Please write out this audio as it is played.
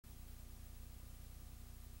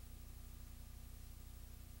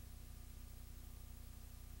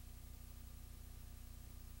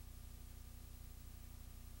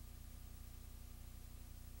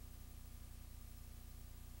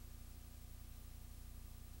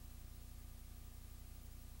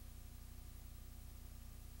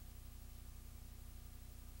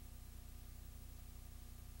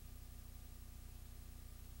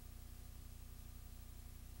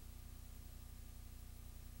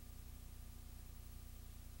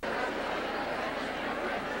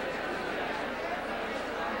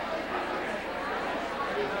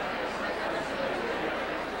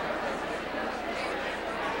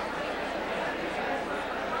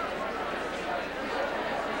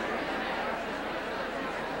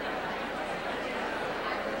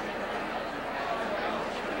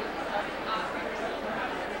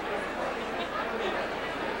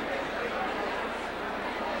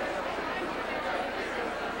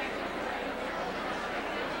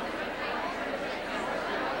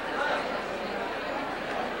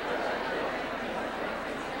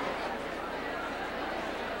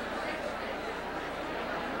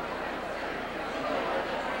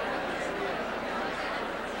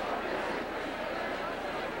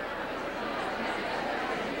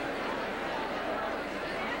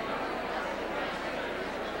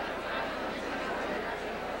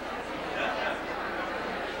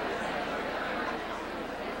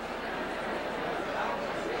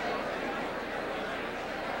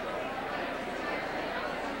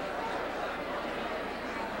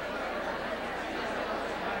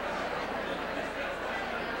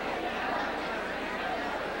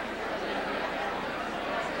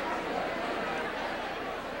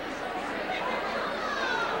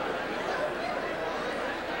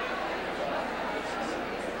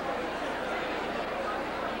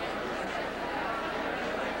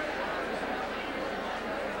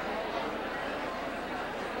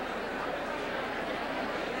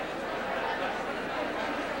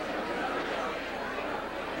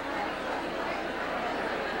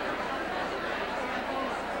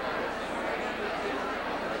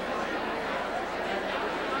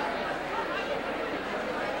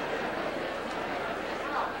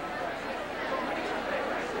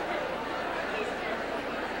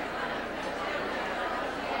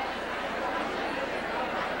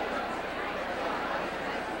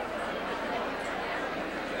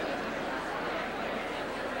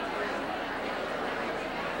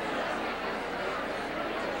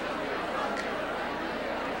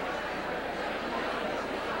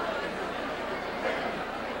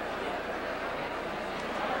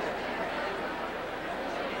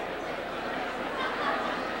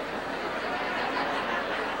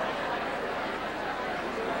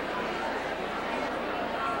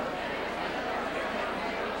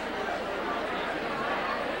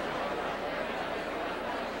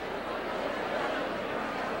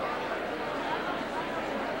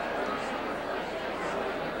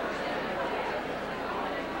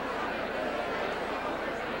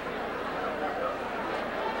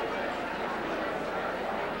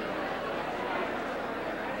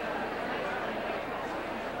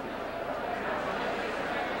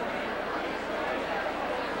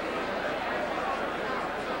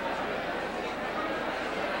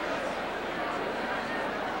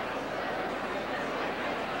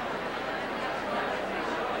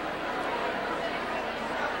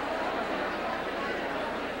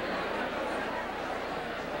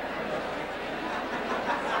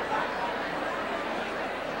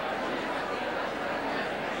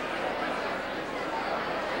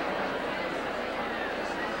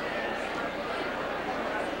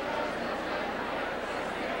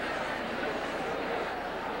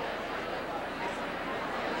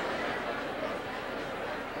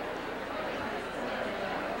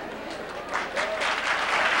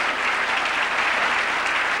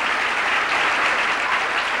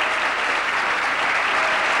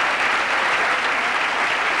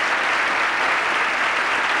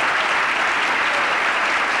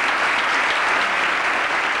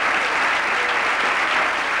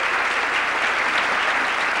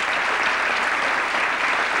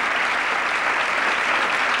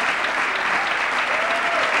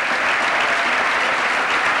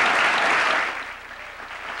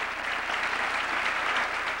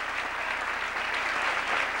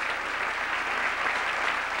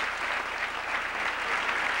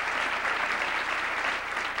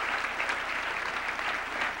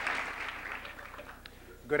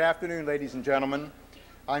Good afternoon, ladies and gentlemen.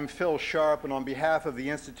 I'm Phil Sharp, and on behalf of the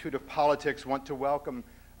Institute of Politics, want to welcome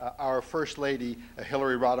our First Lady,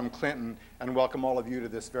 Hillary Rodham Clinton, and welcome all of you to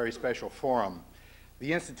this very special forum.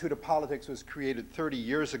 The Institute of Politics was created 30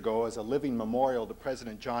 years ago as a living memorial to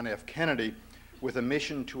President John F. Kennedy with a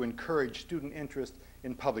mission to encourage student interest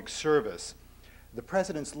in public service. The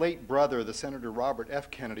President's late brother, the Senator Robert F.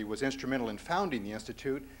 Kennedy, was instrumental in founding the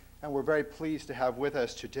Institute, and we're very pleased to have with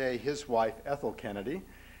us today his wife, Ethel Kennedy,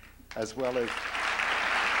 as well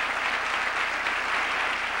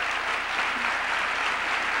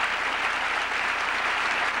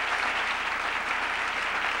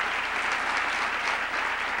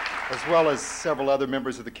as several other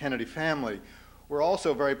members of the Kennedy family. We're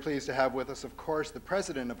also very pleased to have with us, of course, the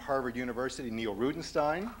president of Harvard University, Neil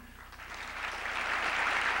Rudenstein,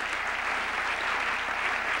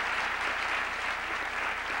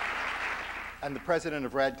 and the president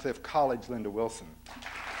of Radcliffe College, Linda Wilson.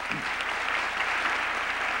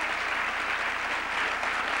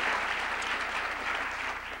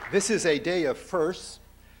 This is a day of firsts,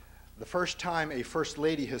 the first time a First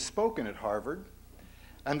Lady has spoken at Harvard,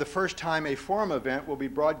 and the first time a forum event will be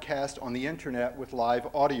broadcast on the internet with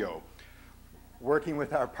live audio. Working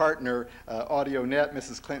with our partner, AudioNet,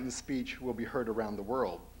 Mrs. Clinton's speech will be heard around the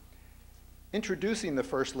world. Introducing the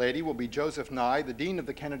First Lady will be Joseph Nye, the Dean of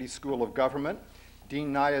the Kennedy School of Government.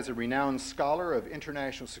 Dean Nye is a renowned scholar of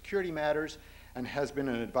international security matters and has been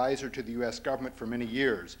an advisor to the U.S. government for many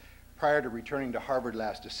years. Prior to returning to Harvard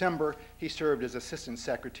last December, he served as Assistant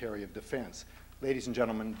Secretary of Defense. Ladies and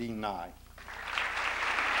gentlemen, Dean Nye.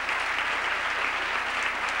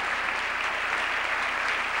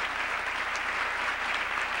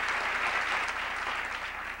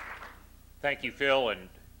 Thank you, Phil, and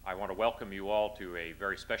I want to welcome you all to a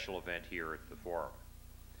very special event here at the forum.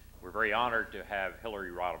 We're very honored to have Hillary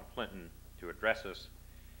Rodham Clinton to address us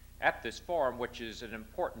at this forum, which is an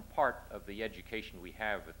important part of the education we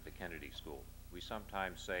have at the Kennedy School. We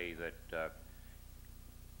sometimes say that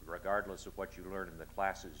regardless of what you learn in the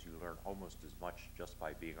classes, you learn almost as much just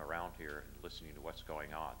by being around here and listening to what's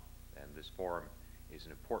going on. And this forum is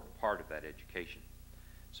an important part of that education.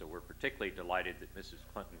 So we're particularly delighted that Mrs.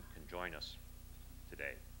 Clinton can join us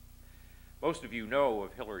today. Most of you know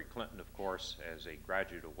of Hillary Clinton, of course, as a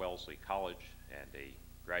graduate of Wellesley College and a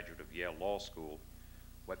graduate of Yale Law School.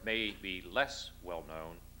 What may be less well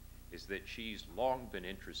known is that she's long been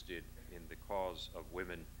interested in the cause of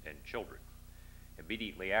women and children.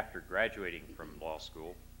 Immediately after graduating from law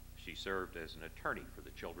school, she served as an attorney for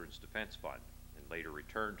the Children's Defense Fund and later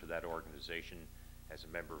returned to that organization as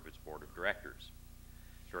a member of its board of directors.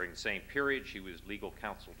 During the same period, she was legal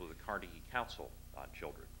counsel to the Carnegie Council on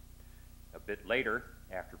Children. A bit later,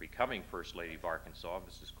 after becoming First Lady of Arkansas,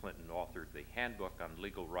 Mrs. Clinton authored the Handbook on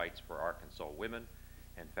Legal Rights for Arkansas Women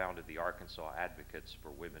and founded the Arkansas Advocates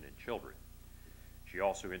for Women and Children. She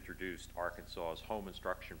also introduced Arkansas's Home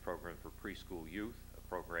Instruction Program for Preschool Youth, a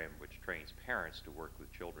program which trains parents to work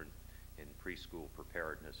with children in preschool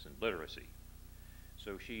preparedness and literacy.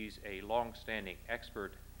 So she's a long-standing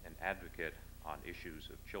expert and advocate on issues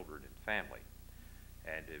of children and family.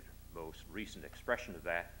 And a most recent expression of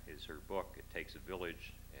that is her book, It Takes a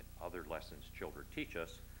Village and Other Lessons Children Teach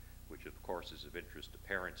Us, which of course is of interest to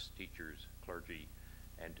parents, teachers, clergy,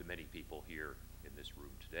 and to many people here in this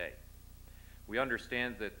room today. We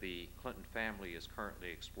understand that the Clinton family is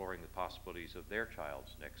currently exploring the possibilities of their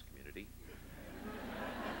child's next community.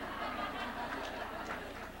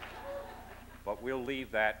 But we'll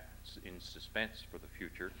leave that in suspense for the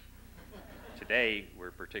future. Today,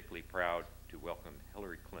 we're particularly proud to welcome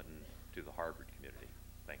Hillary Clinton to the Harvard community.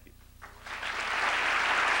 Thank you.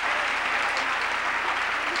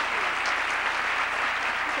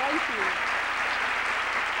 Thank you.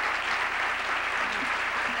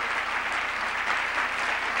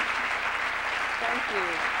 Thank you.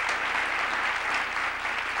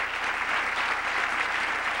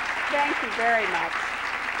 Thank you very much.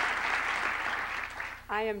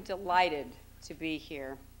 I am delighted to be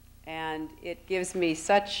here. And it gives me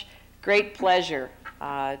such great pleasure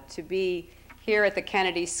to be here at the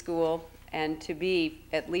Kennedy School and to be,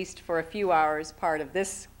 at least for a few hours, part of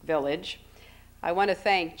this village. I want to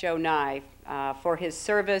thank Joe Nye for his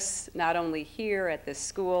service, not only here at this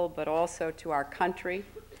school, but also to our country.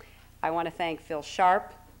 I want to thank Phil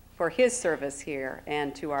Sharp for his service here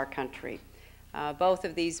and to our country. Both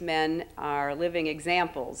of these men are living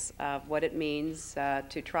examples of what it means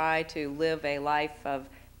to try to live a life of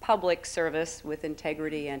public service with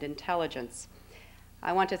integrity and intelligence.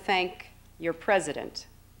 I want to thank your president,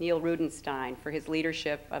 Neil Rudenstein, for his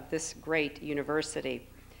leadership of this great university,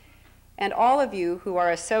 and all of you who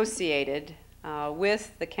are associated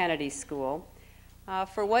with the Kennedy School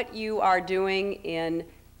for what you are doing in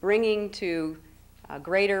bringing to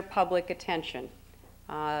greater public attention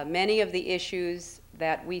many of the issues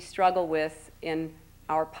that we struggle with in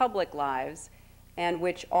our public lives and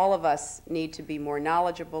which all of us need to be more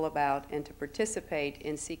knowledgeable about and to participate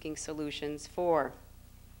in seeking solutions for.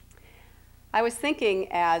 I was thinking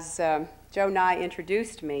as Joe Nye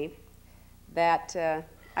introduced me that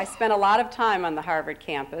I spent a lot of time on the Harvard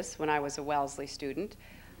campus when I was a Wellesley student.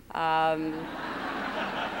 And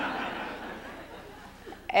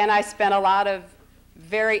I spent a lot of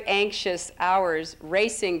very anxious hours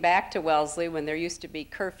racing back to Wellesley when there used to be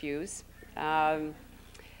curfews. And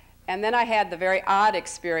then I had the very odd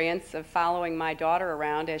experience of following my daughter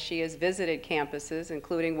around as she has visited campuses,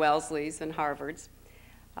 including Wellesley's and Harvard's,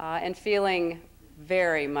 and feeling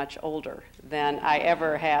very much older than I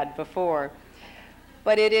ever had before.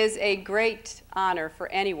 But it is a great honor for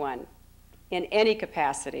anyone in any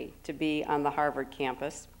capacity to be on the Harvard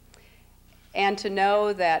campus and to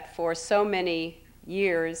know that for so many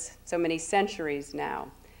years, so many centuries now,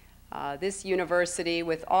 this university,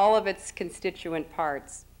 with all of its constituent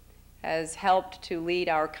parts, has helped to lead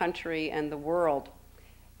our country and the world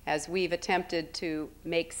as we've attempted to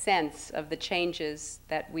make sense of the changes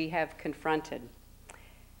that we have confronted.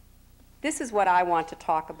 This is what I want to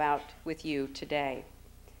talk about with you today,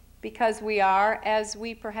 because we are, as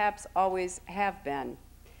we perhaps always have been,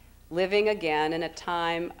 living again in a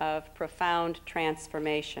time of profound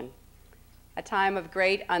transformation, a time of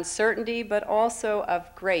great uncertainty, but also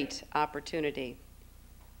of great opportunity.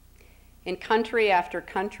 In country after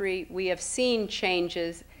country, we have seen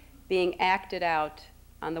changes being acted out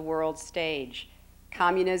on the world stage.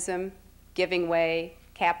 Communism giving way,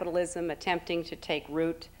 capitalism attempting to take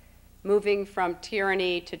root, moving from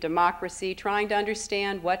tyranny to democracy, trying to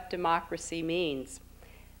understand what democracy means.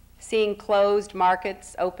 Seeing closed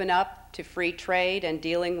markets open up to free trade and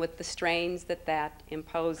dealing with the strains that that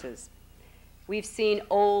imposes. We've seen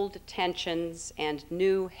old tensions and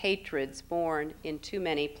new hatreds born in too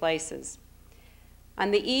many places.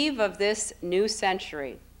 On the eve of this new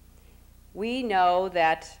century, we know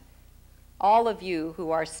that all of you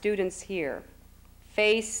who are students here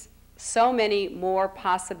face so many more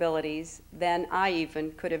possibilities than I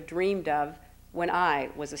even could have dreamed of when I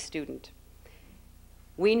was a student.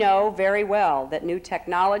 We know very well that new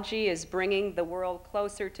technology is bringing the world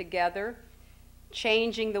closer together,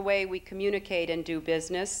 changing the way we communicate and do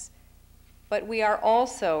business, but we are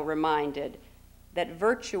also reminded that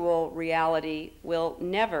virtual reality will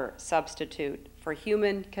never substitute for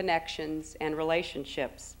human connections and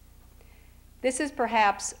relationships. This is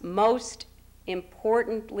perhaps most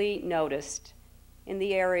importantly noticed in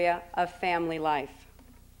the area of family life.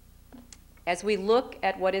 As we look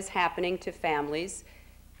at what is happening to families,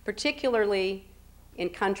 particularly in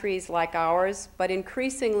countries like ours, but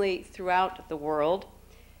increasingly throughout the world,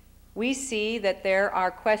 we see that there are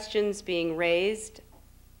questions being raised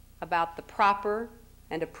about the proper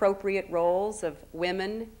and appropriate roles of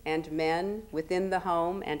women and men within the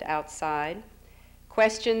home and outside,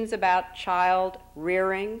 questions about child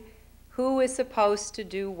rearing, who is supposed to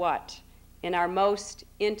do what in our most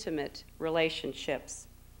intimate relationships.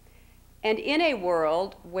 And in a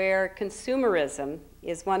world where consumerism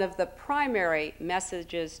is one of the primary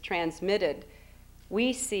messages transmitted,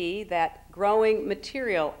 we see that growing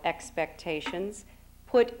material expectations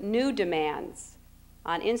put new demands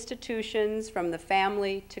on institutions from the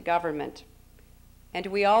family to government. And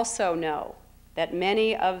we also know that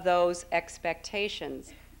many of those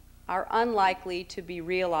expectations are unlikely to be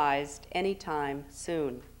realized anytime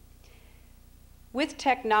soon. With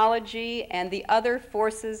technology and the other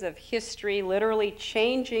forces of history literally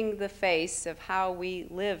changing the face of how we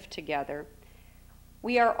live together,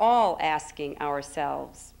 we are all asking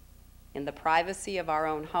ourselves, in the privacy of our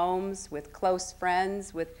own homes, with close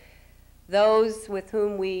friends, with those with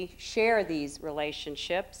whom we share these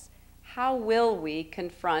relationships, how will we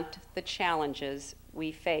confront the challenges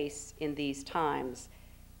we face in these times?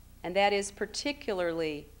 And that is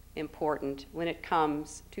particularly important when it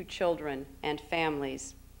comes to children and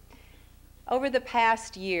families. Over the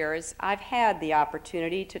past years, I've had the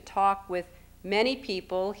opportunity to talk with many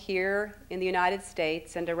people here in the United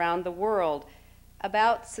States and around the world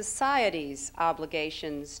about society's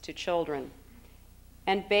obligations to children.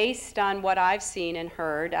 And based on what I've seen and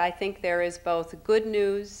heard, I think there is both good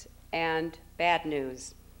news and bad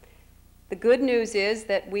news. The good news is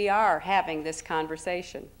that we are having this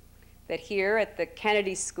conversation, that here at the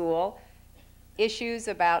Kennedy School, issues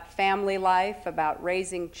about family life, about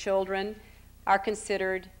raising children, are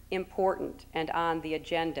considered important and on the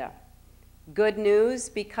agenda. Good news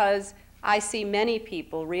because I see many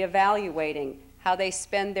people reevaluating how they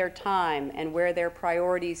spend their time and where their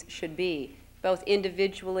priorities should be, both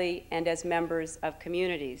individually and as members of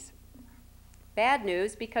communities. Bad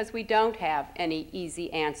news because we don't have any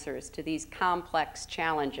easy answers to these complex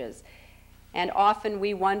challenges, and often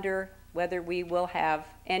we wonder whether we will have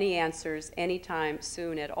any answers anytime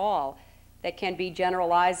soon at all that can be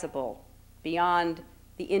generalizable beyond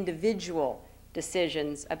the individual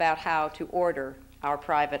decisions about how to order our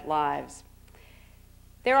private lives.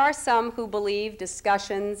 There are some who believe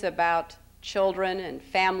discussions about children and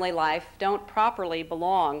family life don't properly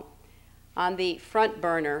belong on the front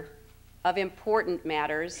burner of important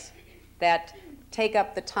matters that take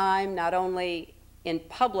up the time not only in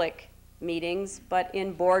public meetings but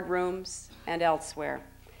in boardrooms and elsewhere.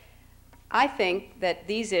 I think that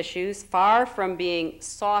these issues, far from being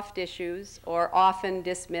soft issues or often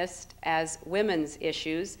dismissed as women's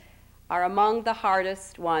issues, are among the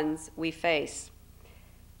hardest ones we face.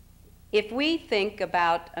 If we think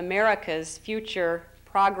about America's future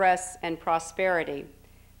progress and prosperity,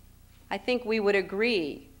 I think we would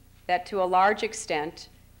agree that to a large extent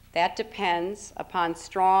that depends upon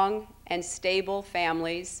strong and stable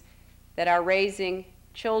families that are raising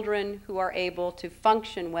children who are able to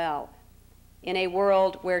function well in a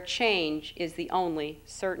world where change is the only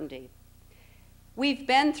certainty. We've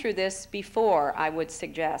been through this before, I would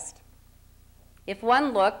suggest. If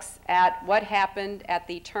one looks at what happened at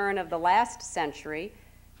the turn of the last century,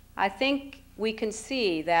 I think we can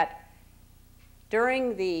see that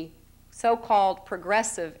during the so-called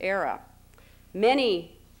progressive era,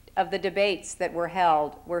 many of the debates that were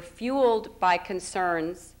held were fueled by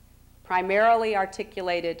concerns primarily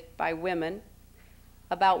articulated by women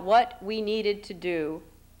about what we needed to do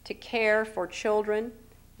to care for children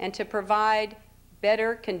and to provide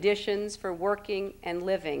better conditions for working and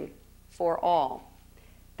living for all.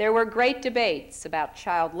 There were great debates about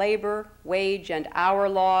child labor, wage and hour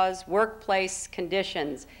laws, workplace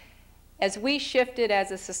conditions, as we shifted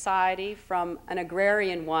as a society from an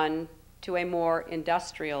agrarian one to a more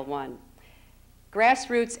industrial one.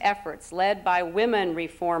 Grassroots efforts led by women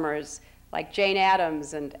reformers like Jane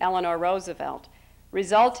Addams and Eleanor Roosevelt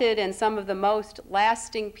resulted in some of the most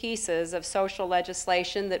lasting pieces of social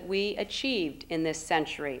legislation that we achieved in this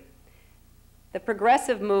century. The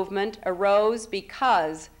progressive movement arose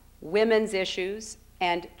because women's issues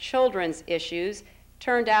and children's issues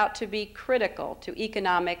turned out to be critical to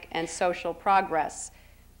economic and social progress.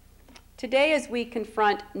 Today, as we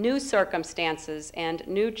confront new circumstances and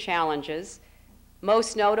new challenges,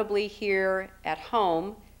 most notably here at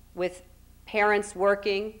home, with parents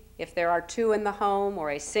working, if there are two in the home,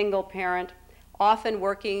 or a single parent, often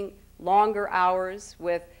working longer hours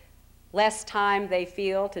with less time they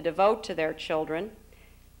feel to devote to their children,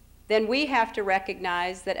 then we have to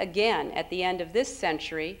recognize that, again, at the end of this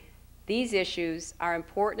century, these issues are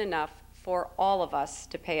important enough for all of us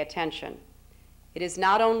to pay attention. It is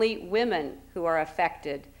not only women who are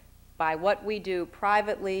affected by what we do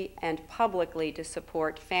privately and publicly to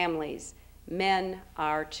support families. Men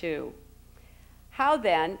are too. How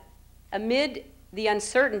then, amid the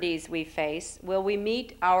uncertainties we face, will we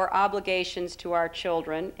meet our obligations to our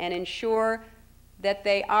children and ensure that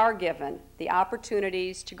they are given the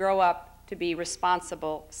opportunities to grow up to be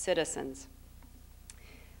responsible citizens?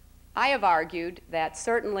 I have argued that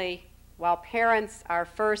certainly while parents are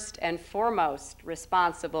first and foremost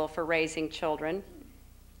responsible for raising children,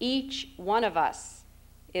 each one of us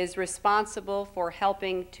is responsible for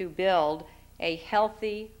helping to build a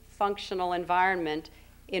healthy, functional environment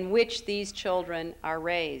in which these children are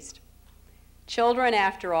raised. Children,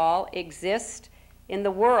 after all, exist in the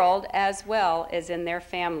world as well as in their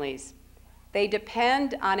families. They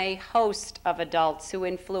depend on a host of adults who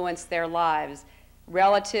influence their lives.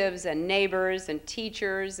 Relatives and neighbors and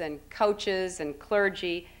teachers and coaches and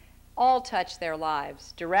clergy all touch their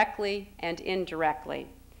lives directly and indirectly.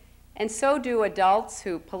 And so do adults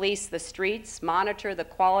who police the streets, monitor the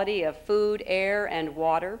quality of food, air, and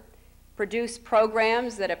water, produce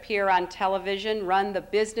programs that appear on television, run the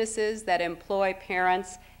businesses that employ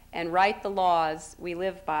parents, and write the laws we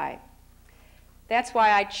live by. That's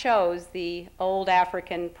why I chose the old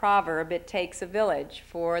African proverb, "It takes a village,"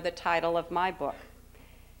 for the title of my book.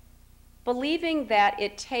 Believing that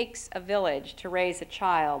it takes a village to raise a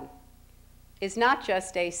child is not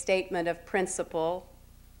just a statement of principle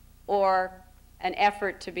or an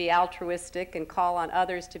effort to be altruistic and call on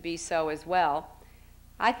others to be so as well.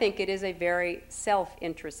 I think it is a very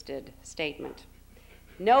self-interested statement.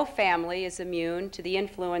 No family is immune to the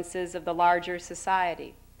influences of the larger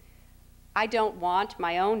society. I don't want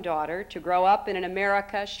my own daughter to grow up in an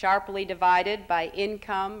America sharply divided by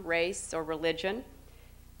income, race, or religion.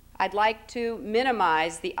 I'd like to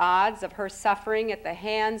minimize the odds of her suffering at the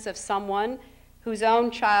hands of someone whose own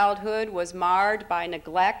childhood was marred by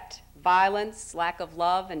neglect, violence, lack of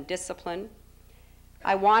love, and discipline.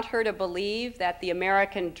 I want her to believe that the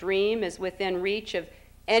American dream is within reach of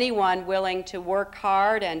anyone willing to work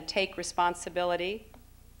hard and take responsibility.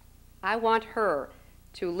 I want her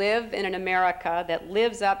to live in an America that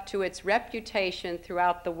lives up to its reputation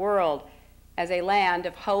throughout the world as a land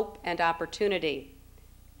of hope and opportunity.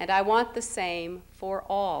 And I want the same for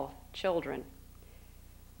all children.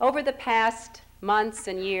 Over the past months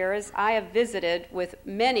and years, I have visited with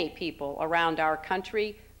many people around our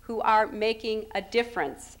country who are making a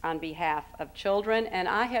difference on behalf of children, and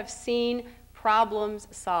I have seen problems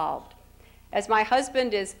solved. As my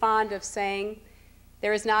husband is fond of saying,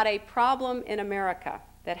 there is not a problem in America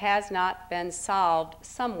that has not been solved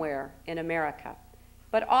somewhere in America.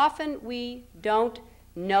 But often we don't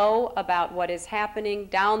know about what is happening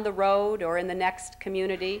down the road or in the next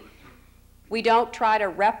community. We don't try to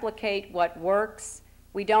replicate what works.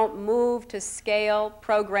 We don't move to scale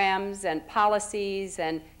programs and policies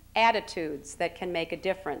and attitudes that can make a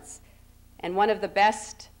difference. And one of the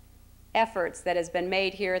best efforts that has been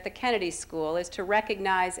made here at the Kennedy School is to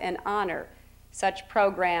recognize and honor such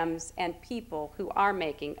programs and people who are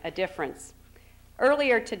making a difference.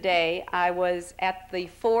 Earlier today, I was at the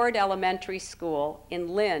Ford Elementary School in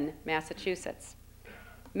Lynn, Massachusetts.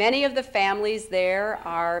 Many of the families there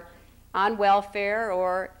are on welfare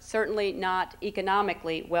or certainly not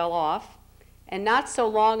economically well off. And not so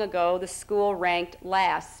long ago, the school ranked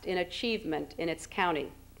last in achievement in its county.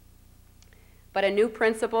 But a new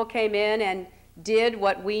principal came in and did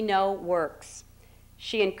what we know works.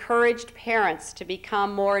 She encouraged parents to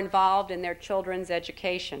become more involved in their children's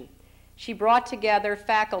education. She brought together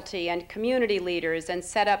faculty and community leaders and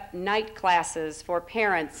set up night classes for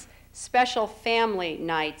parents, special family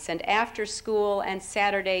nights, and after-school and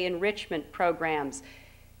Saturday enrichment programs.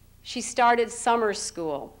 She started summer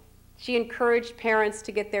school. She encouraged parents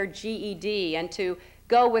to get their GED and to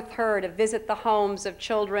go with her to visit the homes of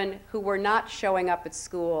children who were not showing up at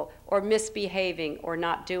school or misbehaving or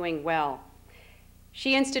not doing well.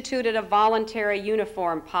 She instituted a voluntary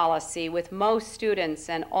uniform policy with most students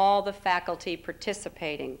and all the faculty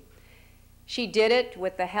participating. She did it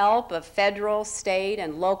with the help of federal, state,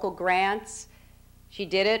 and local grants. She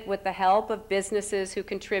did it with the help of businesses who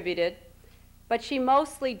contributed. But she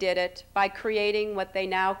mostly did it by creating what they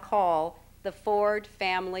now call the Ford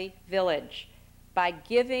Family Village, by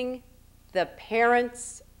giving the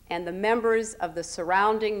parents and the members of the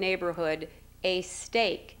surrounding neighborhood a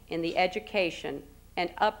stake in the education and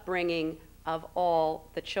upbringing of all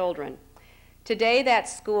the children. Today, that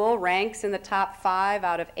school ranks in the top 5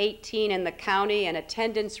 out of 18 in the county, and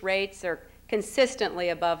attendance rates are consistently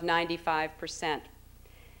above 95%.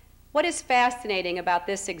 What is fascinating about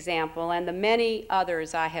this example and the many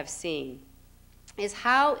others I have seen is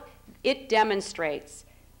how it demonstrates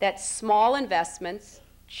that small investments,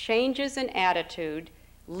 changes in attitude,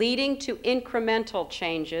 leading to incremental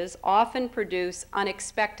changes often produce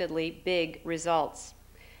unexpectedly big results.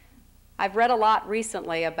 I've read a lot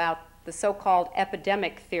recently about the so-called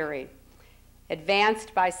epidemic theory,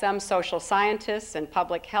 advanced by some social scientists and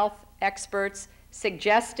public health experts,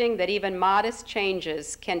 suggesting that even modest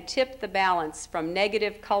changes can tip the balance from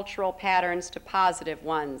negative cultural patterns to positive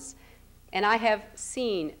ones. And I have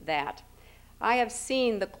seen that. I have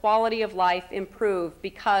seen the quality of life improve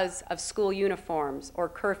because of school uniforms or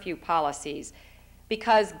curfew policies,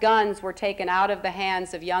 because guns were taken out of the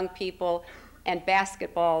hands of young people and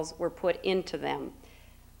basketballs were put into them.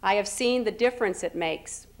 I have seen the difference it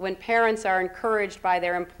makes when parents are encouraged by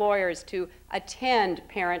their employers to attend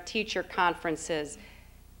parent-teacher conferences.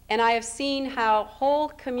 And I have seen how whole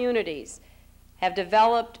communities have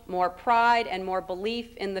developed more pride and more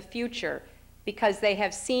belief in the future because they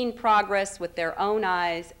have seen progress with their own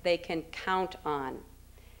eyes they can count on.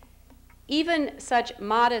 Even such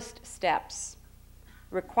modest steps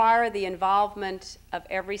require the involvement of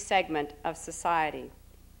every segment of society.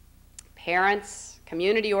 Parents,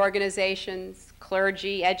 community organizations,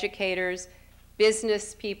 clergy, educators,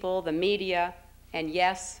 business people, the media, and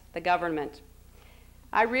yes, the government.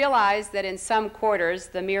 I realize that in some quarters,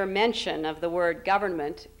 the mere mention of the word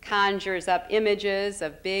government conjures up images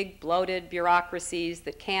of big, bloated bureaucracies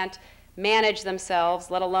that can't manage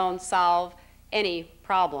themselves, let alone solve any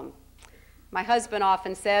problem. My husband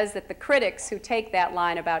often says that the critics who take that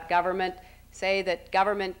line about government say that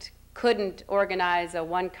government couldn't organize a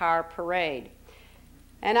one-car parade.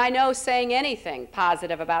 And I know saying anything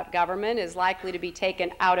positive about government is likely to be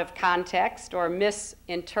taken out of context or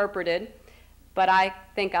misinterpreted, but I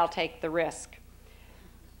think I'll take the risk.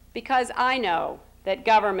 Because I know that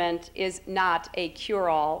government is not a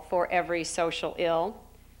cure-all for every social ill.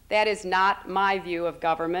 That is not my view of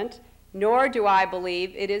government, nor do I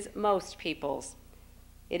believe it is most people's.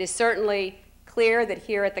 It is certainly clear that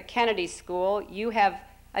here at the Kennedy School, you have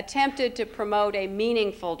attempted to promote a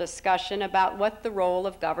meaningful discussion about what the role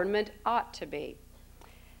of government ought to be.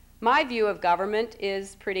 My view of government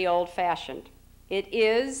is pretty old-fashioned. It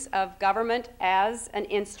is of government as an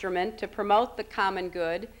instrument to promote the common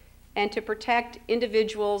good and to protect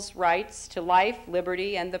individuals' rights to life,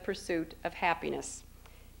 liberty, and the pursuit of happiness.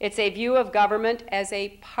 It's a view of government as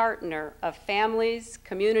a partner of families,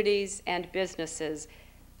 communities, and businesses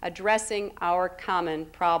addressing our common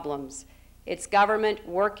problems. It's government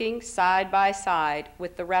working side by side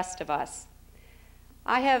with the rest of us.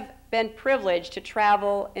 I have been privileged to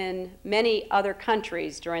travel in many other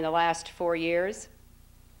countries during the last 4 years,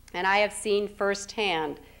 and I have seen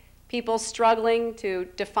firsthand people struggling to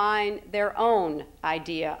define their own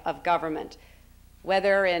idea of government,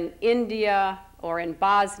 whether in India or in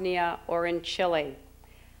Bosnia or in Chile.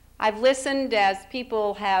 I've listened as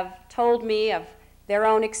people have told me of their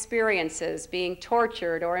own experiences being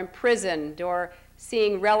tortured or imprisoned or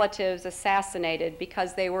seeing relatives assassinated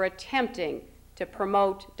because they were attempting to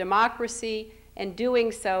promote democracy and doing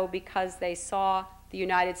so because they saw the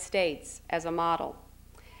United States as a model.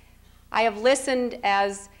 I have listened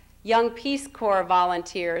as young Peace Corps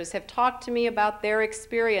volunteers have talked to me about their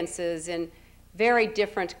experiences in very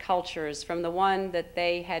different cultures from the one that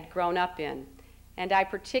they had grown up in. And I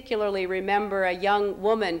particularly remember a young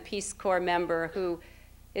woman Peace Corps member who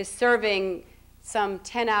is serving some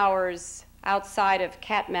 10 hours outside of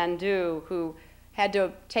Kathmandu, who had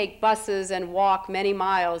to take buses and walk many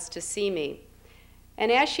miles to see me.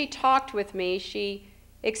 And as she talked with me, she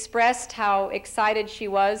expressed how excited she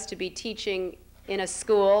was to be teaching in a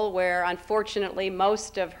school where, unfortunately,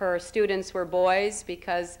 most of her students were boys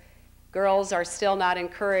because girls are still not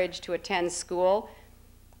encouraged to attend school.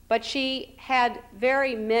 But she had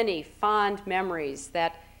very many fond memories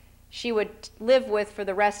that she would live with for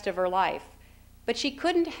the rest of her life. But she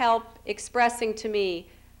couldn't help expressing to me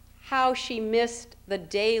how she missed the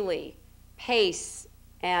daily pace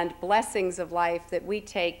and blessings of life that we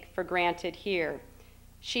take for granted here.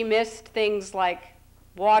 She missed things like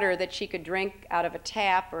water that she could drink out of a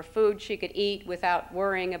tap, or food she could eat without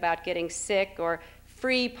worrying about getting sick, or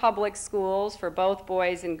free public schools for both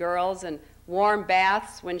boys and girls, and warm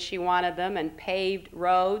baths when she wanted them, and paved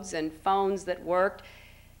roads and phones that worked.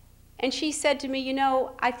 And she said to me, you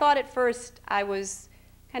know, I thought at first I was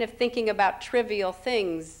kind of thinking about trivial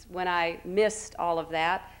things when I missed all of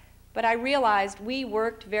that, but I realized we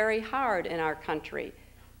worked very hard in our country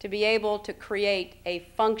to be able to create a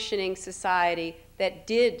functioning society that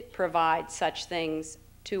did provide such things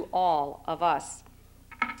to all of us.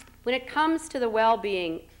 When it comes to the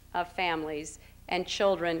well-being of families and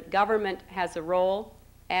children, government has a role,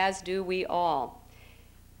 as do we all.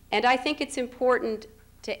 And I think it's important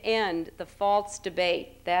to end the false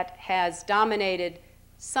debate that has dominated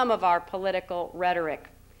some of our political rhetoric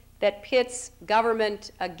that pits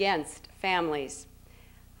government against families.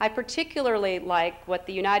 I particularly like what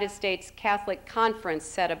the United States Catholic Conference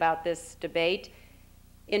said about this debate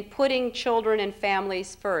in Putting Children and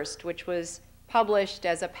Families First, which was published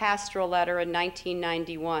as a pastoral letter in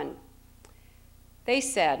 1991. They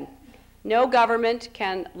said, "No government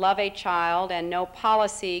can love a child and no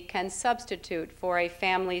policy can substitute for a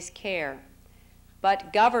family's care.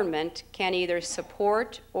 But government can either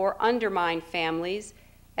support or undermine families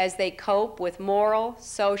as they cope with moral,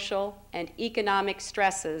 social, and economic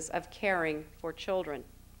stresses of caring for children.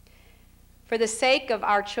 For the sake of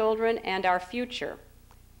our children and our future,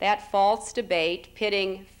 that false debate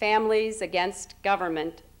pitting families against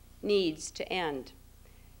government needs to end.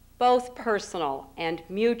 Both personal and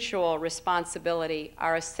mutual responsibility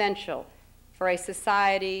are essential for a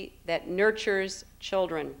society that nurtures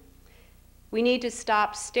children. We need to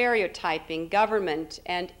stop stereotyping government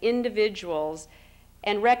and individuals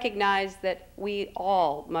and recognize that we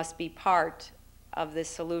all must be part of the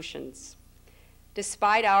solutions.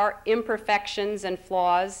 Despite our imperfections and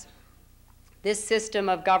flaws, this system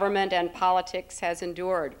of government and politics has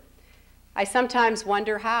endured. I sometimes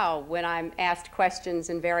wonder how when I'm asked questions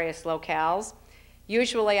in various locales.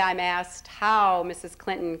 Usually I'm asked, how, Mrs.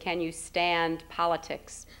 Clinton, can you stand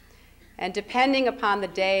politics? And depending upon the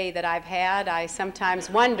day that I've had, I sometimes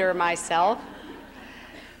wonder myself.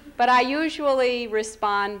 But I usually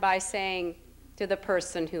respond by saying to the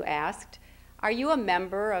person who asked, Are you a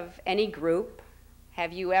member of any group?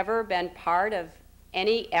 Have you ever been part of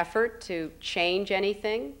any effort to change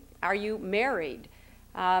anything? Are you married?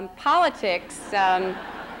 Politics,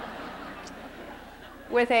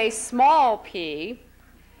 with a small p,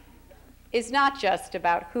 is not just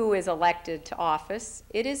about who is elected to office.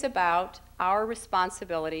 It is about our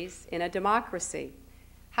responsibilities in a democracy,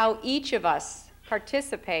 how each of us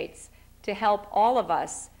participates to help all of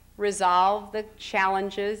us resolve the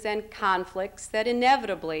challenges and conflicts that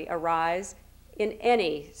inevitably arise in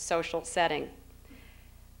any social setting.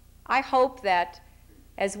 I hope that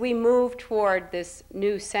as we move toward this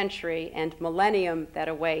new century and millennium that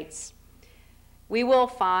awaits, we will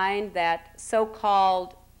find that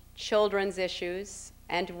so-called children's issues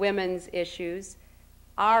and women's issues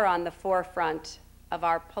are on the forefront of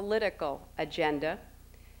our political agenda,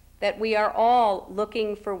 that we are all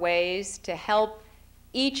looking for ways to help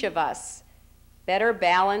each of us better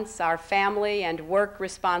balance our family and work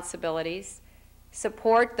responsibilities,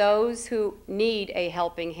 support those who need a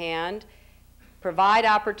helping hand, provide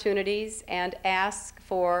opportunities, and ask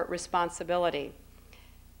for responsibility.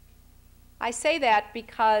 I say that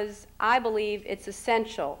because I believe it's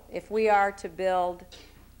essential if we are to build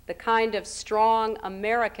the kind of strong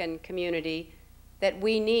American community that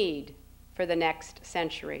we need for the next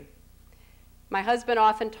century. My husband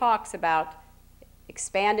often talks about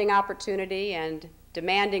expanding opportunity and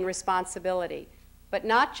demanding responsibility, but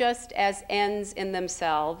not just as ends in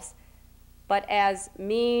themselves, but as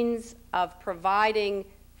means of providing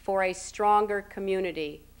for a stronger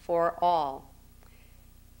community for all.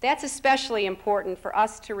 That's especially important for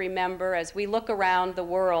us to remember as we look around the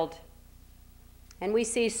world and we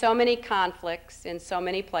see so many conflicts in so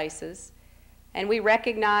many places, and we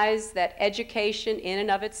recognize that education in and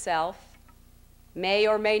of itself may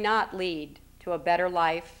or may not lead to a better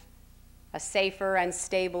life, a safer and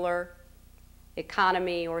stabler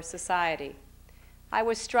economy or society. I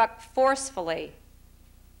was struck forcefully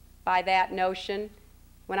by that notion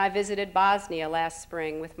when I visited Bosnia last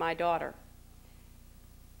spring with my daughter.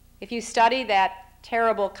 If you study that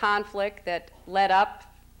terrible conflict that led up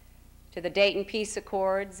to the Dayton Peace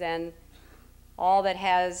Accords and all that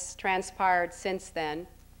has transpired since then,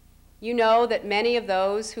 you know that many of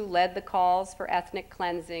those who led the calls for ethnic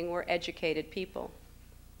cleansing were educated people.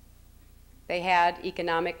 They had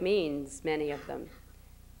economic means, many of them,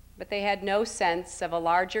 but they had no sense of a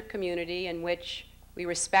larger community in which we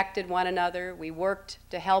respected one another, we worked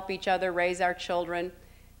to help each other raise our children,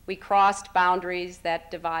 we crossed boundaries that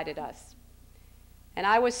divided us. And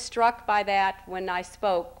I was struck by that when I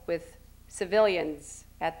spoke with civilians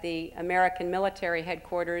at the American military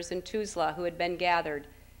headquarters in Tuzla who had been gathered.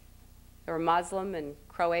 There were Muslim and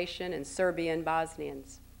Croatian and Serbian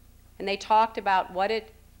Bosnians. And they talked about what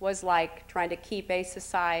it was like trying to keep a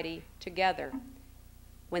society together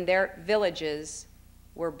when their villages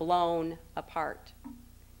were blown apart.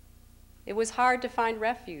 It was hard to find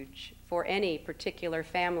refuge for any particular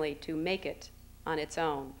family to make it on its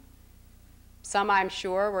own. Some, I'm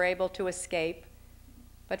sure, were able to escape,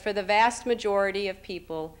 but for the vast majority of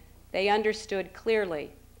people, they understood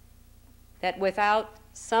clearly that without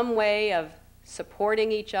some way of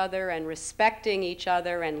supporting each other and respecting each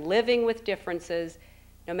other and living with differences,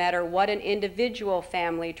 no matter what an individual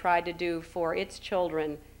family tried to do for its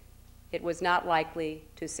children, it was not likely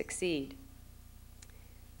to succeed.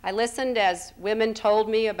 I listened as women told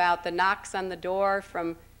me about the knocks on the door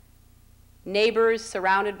from neighbors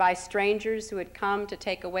surrounded by strangers who had come to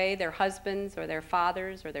take away their husbands or their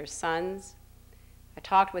fathers or their sons. I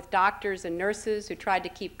talked with doctors and nurses who tried to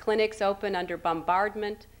keep clinics open under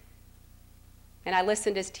bombardment. And I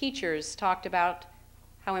listened as teachers talked about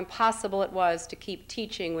how impossible it was to keep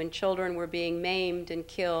teaching when children were being maimed and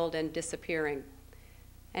killed and disappearing.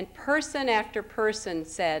 And person after person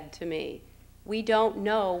said to me, "We don't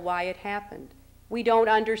know why it happened. We don't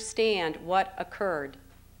understand what occurred."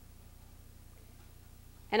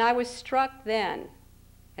 And I was struck then,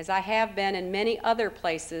 as I have been in many other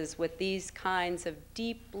places with these kinds of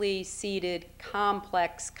deeply seated,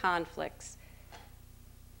 complex conflicts,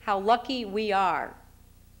 how lucky we are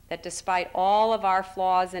that despite all of our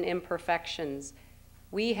flaws and imperfections,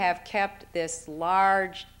 we have kept this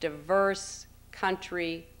large, diverse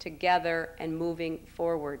country together and moving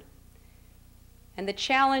forward. And the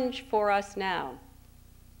challenge for us now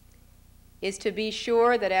is to be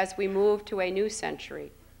sure that as we move to a new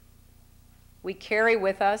century, we carry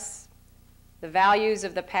with us the values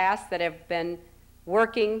of the past that have been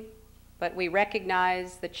working, but we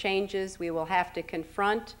recognize the changes we will have to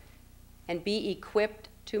confront and be equipped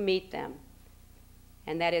to meet them.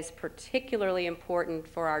 And that is particularly important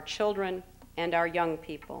for our children and our young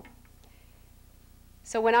people.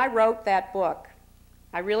 So when I wrote that book,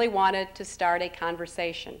 I really wanted to start a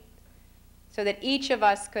conversation so that each of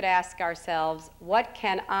us could ask ourselves, what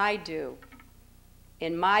can I do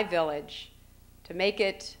in my village to make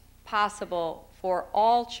it possible for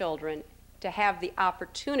all children to have the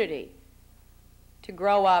opportunity to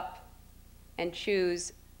grow up and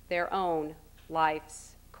choose their own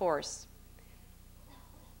life's course.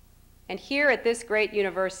 And here at this great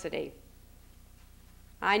university,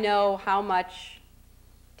 I know how much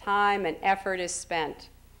time and effort is spent to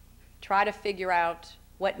try to figure out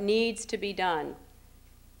what needs to be done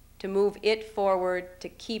to move it forward, to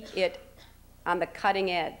keep it on the cutting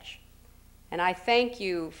edge. And I thank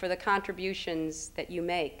you for the contributions that you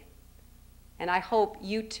make. And I hope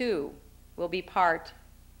you too will be part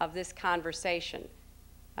of this conversation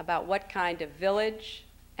about what kind of village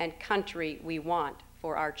and country we want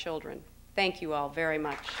for our children. Thank you all very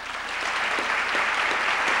much.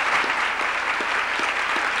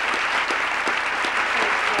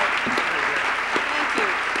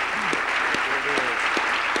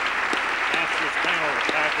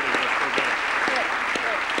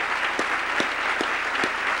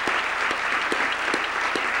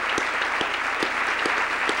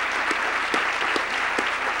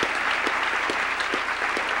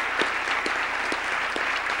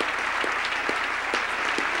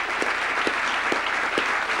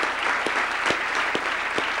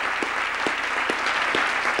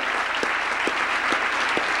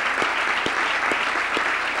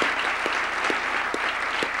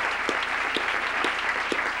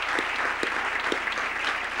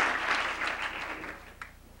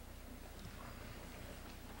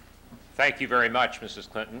 Thank you very much, Mrs.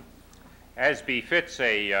 Clinton. As befits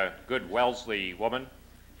a good Wellesley woman,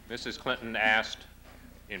 Mrs. Clinton asked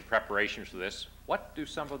in preparation for this, what do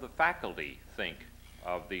some of the faculty think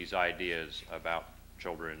of these ideas about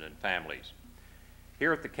children and families?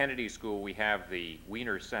 Here at the Kennedy School, we have the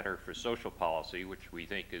Wiener Center for Social Policy, which we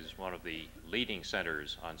think is one of the leading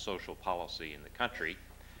centers on social policy in the country.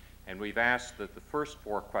 And we've asked that the first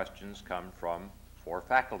 4 questions come from 4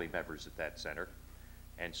 faculty members at that center.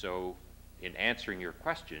 And so in answering your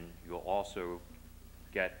question, you'll also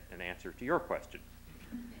get an answer to your question.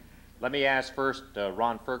 Let me ask first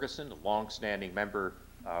Ron Ferguson, a long-standing member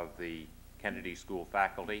of the Kennedy School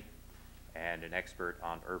faculty and an expert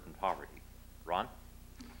on urban poverty. Ron?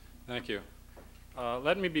 Thank you.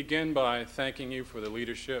 Let me begin by thanking you for the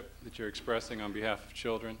leadership that you're expressing on behalf of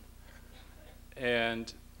children.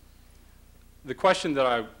 And the question that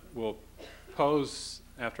I will pose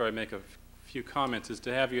after I make a few comments is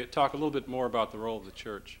to have you talk a little bit more about the role of the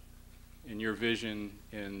church in your vision,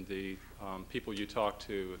 in the people you talk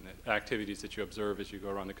to, and the activities that you observe as you go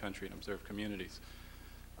around the country and observe communities.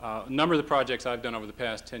 A number of the projects I've done over the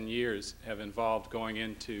past 10 years have involved going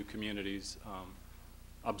into communities,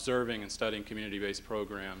 observing and studying community-based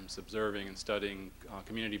programs, observing and studying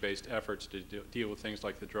community-based efforts to deal with things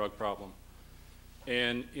like the drug problem.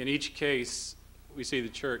 And in each case, we see the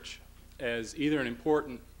church as either an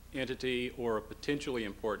important entity or a potentially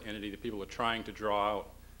important entity that people are trying to draw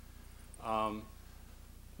out.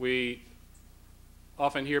 We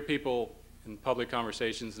often hear people in public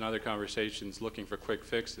conversations and other conversations looking for quick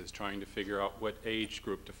fixes, trying to figure out what age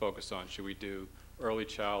group to focus on. Should we do early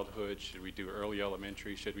childhood? Should we do early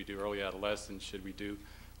elementary? Should we do early adolescence? Should we do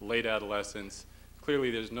late adolescence?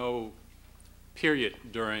 Clearly there's no period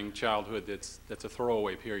during childhood that's a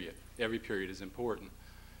throwaway period. Every period is important.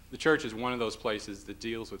 The church is one of those places that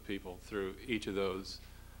deals with people through each of those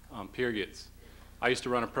periods. I used to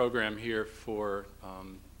run a program here for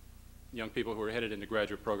young people who were headed into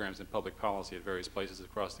graduate programs in public policy at various places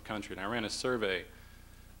across the country, and I ran a survey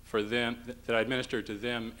for them that I administered to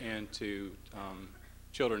them and to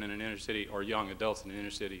children in an inner city or young adults in an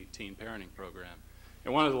inner city teen parenting program.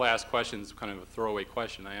 And one of the last questions, kind of a throwaway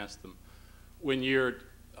question, I asked them, when you're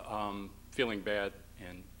feeling bad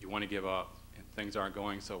and you want to give up, things aren't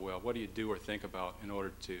going so well, what do you do or think about in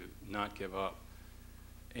order to not give up?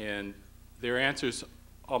 And their answers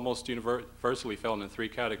almost universally fell into 3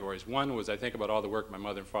 categories. One was, I think about all the work my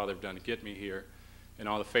mother and father have done to get me here and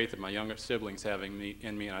all the faith that my younger siblings have in me,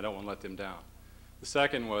 and I don't want to let them down. The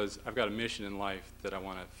second was, I've got a mission in life that I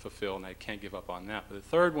want to fulfill and I can't give up on that. But the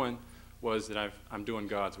third one was that I'm doing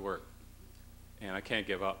God's work and I can't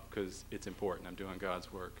give up because it's important. I'm doing God's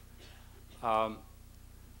work.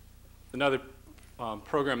 Another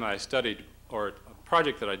program that I studied, or a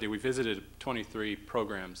project that I did, we visited 23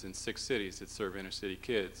 programs in 6 cities that serve inner city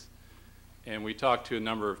kids. And we talked to a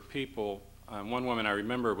number of people. One woman I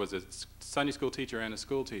remember was a Sunday school teacher and a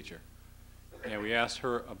school teacher. And we asked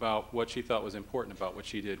her about what she thought was important about what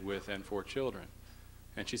she did with and for children.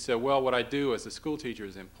 And she said, well, what I do as a school teacher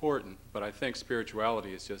is important, but I think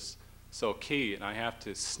spirituality is just so key, and I have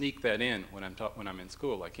to sneak that in when I'm in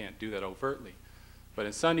school. I can't do that overtly. But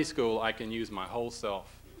in Sunday school, I can use my whole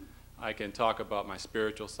self. I can talk about my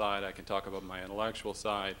spiritual side, I can talk about my intellectual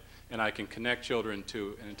side, and I can connect children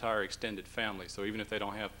to an entire extended family. So even if they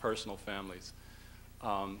don't have personal families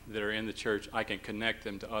that are in the church, I can connect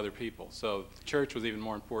them to other people. So the church was even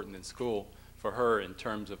more important than school for her in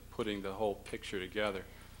terms of putting the whole picture together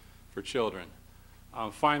for children.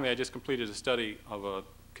 Finally, I just completed a study of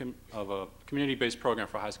a community-based program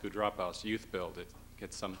for high school dropouts, Youth Build. It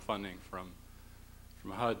gets some funding from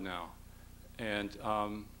HUD now.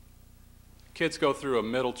 And kids go through a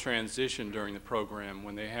middle transition during the program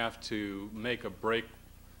when they have to make a break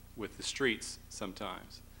with the streets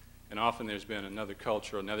sometimes. And often there's been another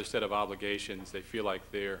culture, another set of obligations. They feel like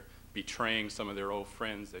they're betraying some of their old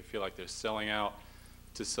friends. They feel like they're selling out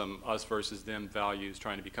to some us versus them values,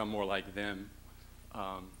 trying to become more like them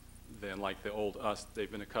than like the old us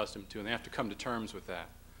they've been accustomed to. And they have to come to terms with that.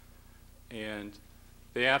 And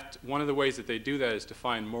they have to, one of the ways that they do that is to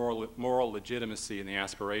find moral legitimacy in the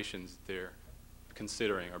aspirations they're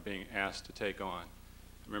considering or being asked to take on.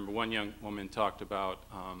 I remember one young woman talked about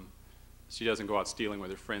she doesn't go out stealing with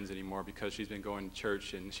her friends anymore because she's been going to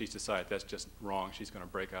church and she's decided that's just wrong. She's going to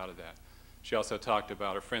break out of that. She also talked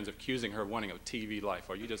about her friends accusing her of wanting a TV life.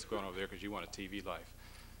 Are you just going over there because you want a TV life?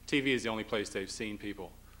 TV is the only place they've seen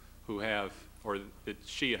people who have, or that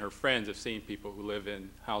she and her friends have seen people who live in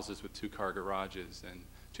houses with two-car garages and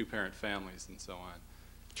two-parent families and so on.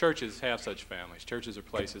 Churches have such families. Churches are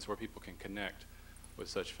places where people can connect with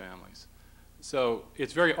such families. So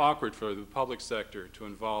it's very awkward for the public sector to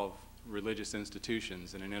involve religious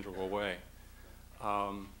institutions in an integral way.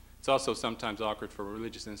 It's also sometimes awkward for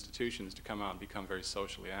religious institutions to come out and become very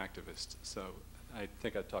socially activist. So I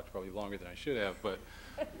think I talked probably longer than I should have, but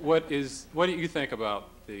what do you think about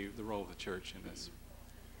the role of the church in this?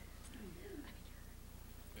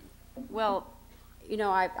 Well, you know,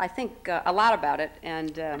 I think a lot about it,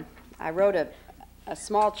 and I wrote a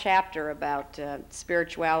small chapter about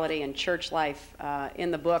spirituality and church life in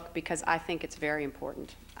the book because I think it's very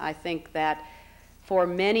important. I think that for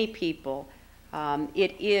many people,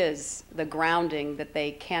 it is the grounding that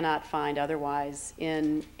they cannot find otherwise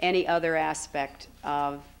in any other aspect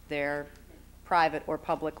of their private or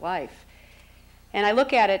public life. And I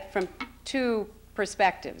look at it from two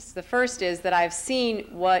perspectives. The first is that I've seen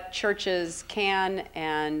what churches can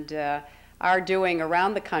and are doing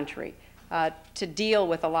around the country to deal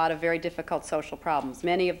with a lot of very difficult social problems,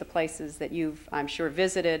 many of the places that you've, I'm sure,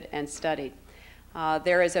 visited and studied.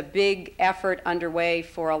 There is a big effort underway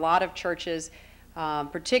for a lot of churches,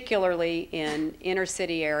 particularly in inner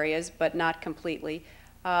city areas, but not completely,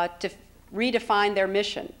 to redefine their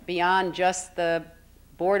mission beyond just the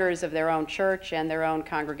borders of their own church and their own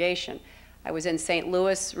congregation. I was in St.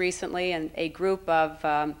 Louis recently, and a group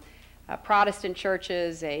of Protestant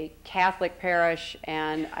churches, a Catholic parish,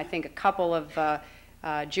 and I think a couple of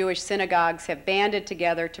Jewish synagogues have banded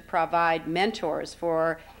together to provide mentors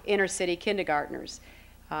for inner city kindergartners.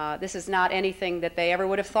 This is not anything that they ever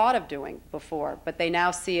would have thought of doing before, but they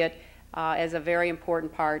now see it as a very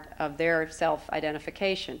important part of their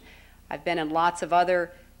self-identification. I've been in lots of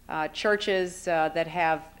other churches that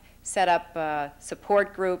have set up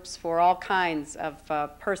support groups for all kinds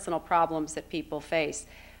of personal problems that people face.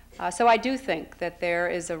 So I do think that there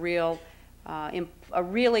is a really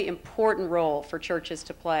important role for churches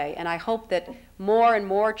to play, and I hope that more and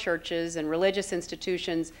more churches and religious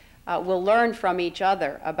institutions will learn from each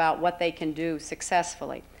other about what they can do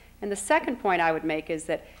successfully. And the second point I would make is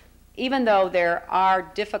that even though there are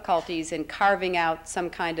difficulties in carving out some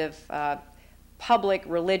kind of public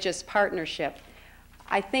religious partnership,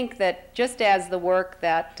 I think that just as the work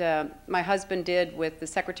that my husband did with the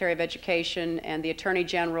Secretary of Education and the Attorney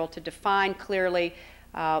General to define clearly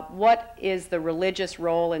what is the religious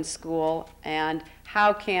role in school and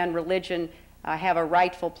how can religion have a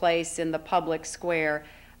rightful place in the public square,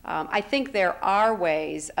 I think there are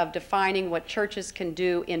ways of defining what churches can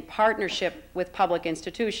do in partnership with public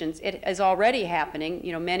institutions. It is already happening.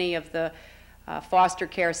 You know, many of the foster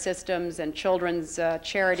care systems and children's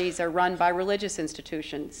charities are run by religious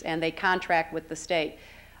institutions, and they contract with the state.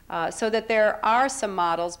 So that there are some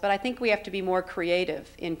models, but I think we have to be more creative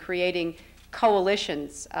in creating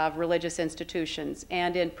coalitions of religious institutions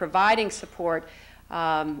and in providing support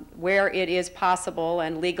where it is possible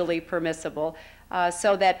and legally permissible,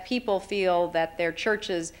 so that people feel that their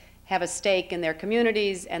churches have a stake in their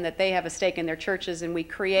communities and that they have a stake in their churches, and we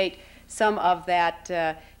create some of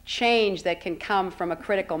that change that can come from a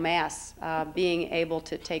critical mass being able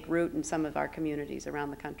to take root in some of our communities around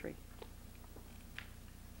the country.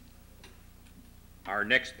 Our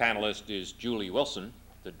next panelist is Julie Wilson,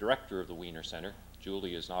 the director of the Wiener Center.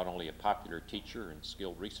 Julie is not only a popular teacher and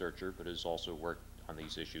skilled researcher, but has also worked on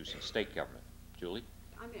these issues in state government. Julie?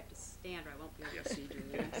 I'm going to have to stand or I won't be able to see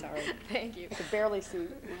Julie. I'm sorry. Thank you. I could barely see.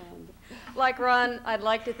 Like Ron, I'd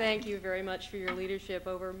like to thank you very much for your leadership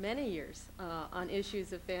over many years on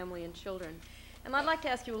issues of family and children. And I'd like to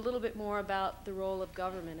ask you a little bit more about the role of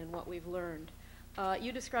government and what we've learned.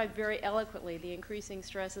 You described very eloquently the increasing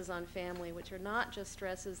stresses on family, which are not just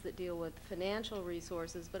stresses that deal with financial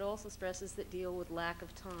resources, but also stresses that deal with lack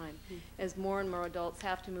of time, as more and more adults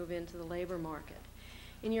have to move into the labor market.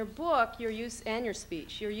 In your book, your use, and your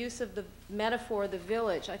speech, your use of the metaphor, the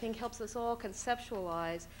village, I think helps us all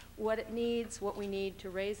conceptualize what it needs, what we need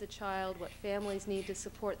to raise a child, what families need to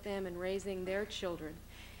support them in raising their children.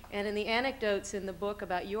 And in the anecdotes in the book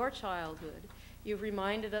about your childhood, you've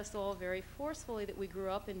reminded us all very forcefully that we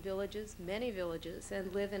grew up in villages, many villages,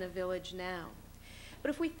 and live in a village now. But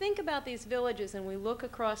if we think about these villages and we look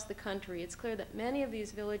across the country, it's clear that many of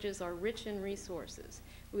these villages are rich in resources.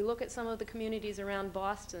 We look at some of the communities around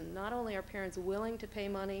Boston. Not only are parents willing to pay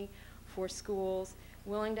money for schools,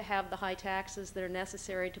 willing to have the high taxes that are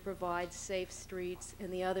necessary to provide safe streets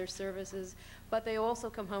and the other services, but they also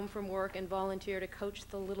come home from work and volunteer to coach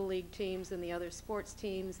the Little League teams and the other sports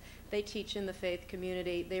teams. They teach in the faith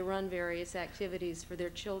community. They run various activities for their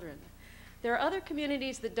children. There are other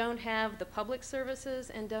communities that don't have the public services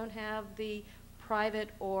and don't have the private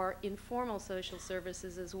or informal social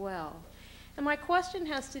services as well. And my question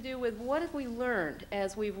has to do with what have we learned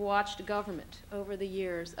as we've watched government over the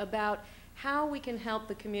years about how we can help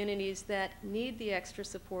the communities that need the extra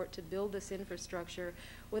support to build this infrastructure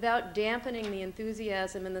without dampening the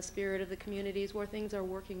enthusiasm and the spirit of the communities where things are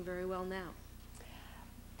working very well now.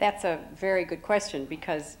 That's a very good question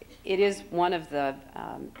because it is one of the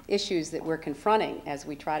issues that we're confronting as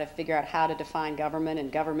we try to figure out how to define government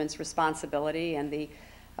and government's responsibility and the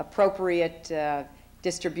appropriate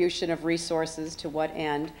distribution of resources to what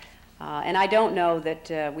end. And I don't know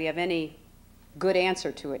that we have any good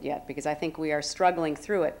answer to it yet because I think we are struggling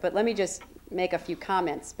through it. But let me just make a few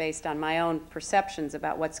comments based on my own perceptions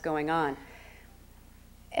about what's going on.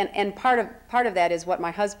 And part of that is what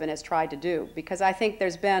my husband has tried to do, because I think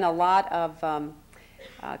there's been a lot of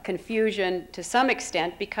confusion to some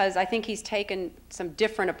extent because I think he's taken some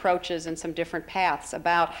different approaches and some different paths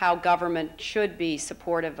about how government should be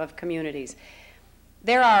supportive of communities.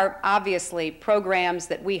 There are obviously programs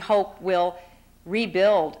that we hope will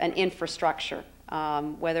rebuild an infrastructure,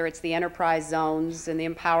 whether it's the enterprise zones and the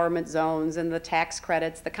empowerment zones and the tax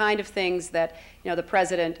credits, the kind of things that the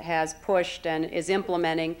President has pushed and is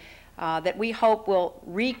implementing that we hope will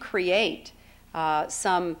recreate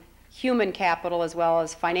some human capital as well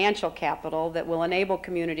as financial capital that will enable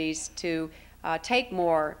communities to take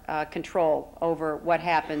more control over what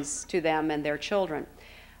happens to them and their children.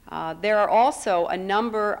 There are also a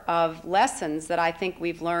number of lessons that I think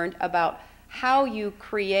we've learned about how you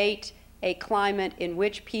create a climate in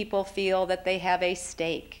which people feel that they have a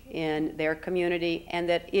stake in their community and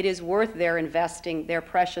that it is worth their investing their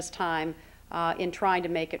precious time in trying to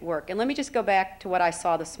make it work. And let me just go back to what I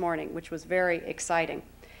saw this morning, which was very exciting.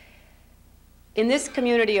 In this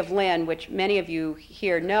community of Lynn, which many of you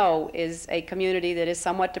here know is a community that is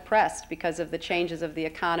somewhat depressed because of the changes of the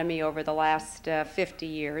economy over the last 50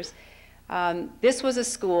 years, this was a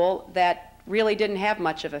school that really didn't have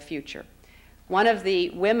much of a future. One of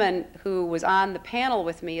the women who was on the panel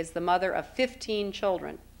with me is the mother of 15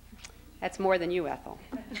 children. That's more than you, Ethel.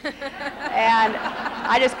 And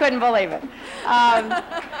I just couldn't believe it.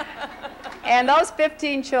 And those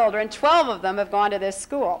 15 children, 12 of them have gone to this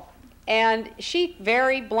school. And she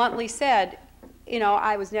very bluntly said,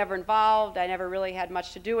 I was never involved, I never really had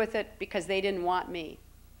much to do with it because they didn't want me.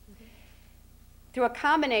 Through a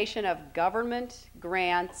combination of government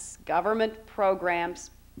grants, government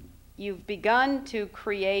programs, you've begun to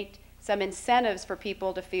create some incentives for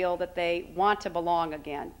people to feel that they want to belong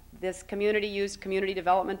again. This community used community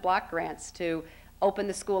development block grants to open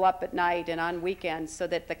the school up at night and on weekends so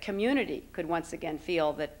that the community could once again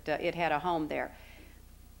feel that it had a home there.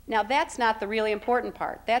 Now, that's not the really important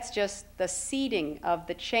part. That's just the seeding of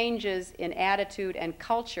the changes in attitude and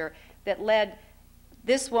culture that led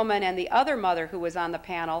this woman and the other mother who was on the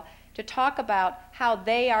panel to talk about how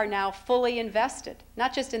they are now fully invested,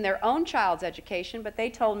 not just in their own child's education, but they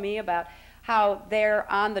told me about how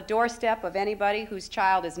they're on the doorstep of anybody whose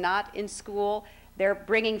child is not in school. They're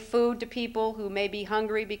bringing food to people who may be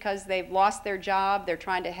hungry because they've lost their job. They're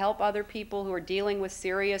trying to help other people who are dealing with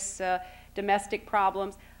serious domestic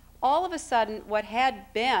problems. All of a sudden, what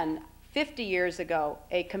had been 50 years ago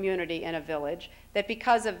a community in a village, that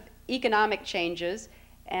because of economic changes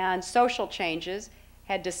and social changes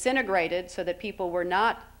had disintegrated so that people were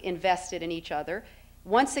not invested in each other,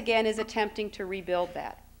 once again is attempting to rebuild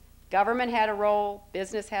that. Government had a role,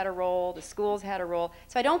 business had a role, the schools had a role.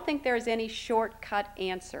 So I don't think there's any shortcut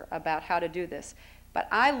answer about how to do this. But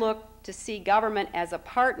I look to see government as a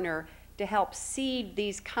partner to help seed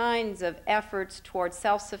these kinds of efforts towards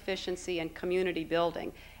self-sufficiency and community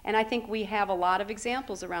building. And I think we have a lot of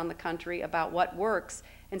examples around the country about what works,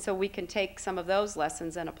 and so we can take some of those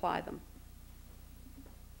lessons and apply them.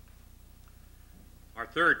 Our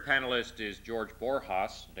third panelist is George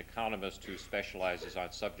Borjas, an economist who specializes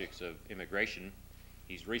on subjects of immigration.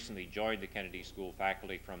 He's recently joined the Kennedy School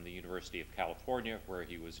faculty from the University of California, where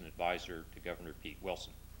he was an advisor to Governor Pete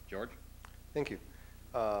Wilson. George? Thank you.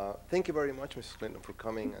 Thank you very much, Mrs. Clinton, for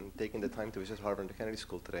coming and taking the time to visit Harvard and the Kennedy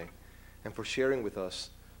School today, and for sharing with us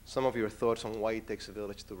some of your thoughts on why it takes a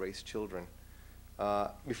village to raise children.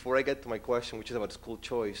 Before I get to my question, which is about school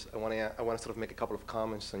choice, I want to sort of make a couple of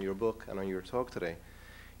comments on your book and on your talk today.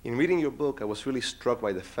 In reading your book, I was really struck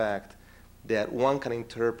by the fact that one can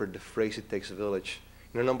interpret the phrase, "it takes a village,"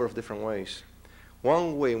 in a number of different ways.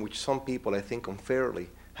 One way in which some people, I think unfairly,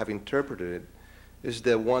 have interpreted it is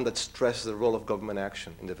the one that stresses the role of government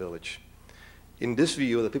action in the village. In this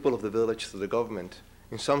view, the people of the village, through the government,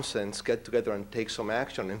 in some sense, get together and take some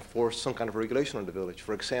action and enforce some kind of regulation on the village.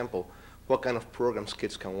 For example, what kind of programs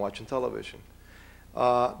kids can watch on television.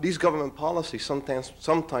 These government policies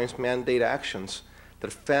sometimes mandate actions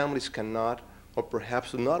that families cannot or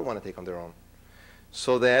perhaps do not want to take on their own.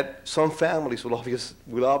 So that some families will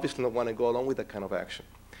obviously not want to go along with that kind of action.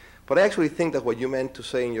 But I actually think that what you meant to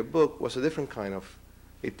say in your book was a different kind of,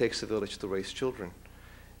 "it takes a village to raise children."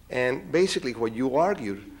 And basically what you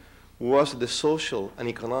argued was that the social and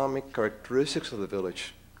economic characteristics of the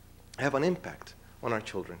village have an impact on our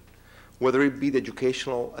children, whether it be the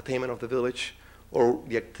educational attainment of the village or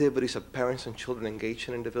the activities that parents and children engage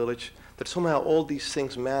in the village, that somehow all these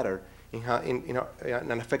things matter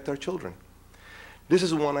and affect our children. This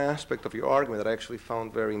is one aspect of your argument that I actually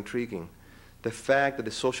found very intriguing, the fact that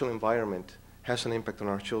the social environment has an impact on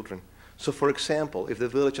our children. So for example, if the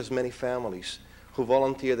village has many families who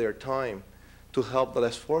volunteer their time to help the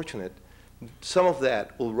less fortunate, some of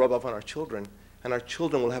that will rub off on our children, and our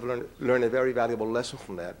children will have learned a very valuable lesson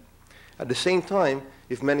from that. At the same time,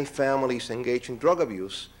 if many families engage in drug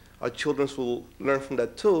abuse, our children will learn from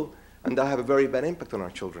that too, and that'll have a very bad impact on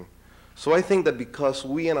our children. So I think that because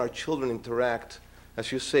we and our children interact,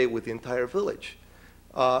 as you say, with the entire village,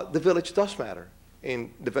 the village does matter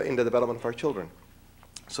in the development of our children.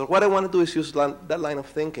 So what I want to do is use that line of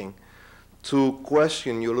thinking to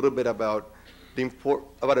question you a little bit about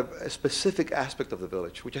a specific aspect of the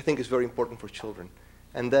village, which I think is very important for children,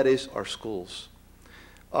 and that is our schools.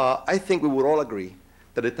 I think we would all agree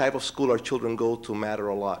that the type of school our children go to matter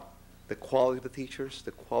a lot. The quality of the teachers,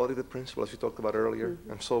 the quality of the principal, as we talked about earlier,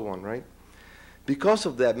 and so on, right? Because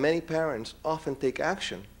of that, many parents often take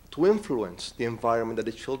action to influence the environment that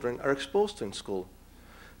the children are exposed to in school.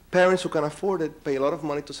 Parents who can afford it pay a lot of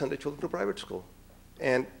money to send their children to private school.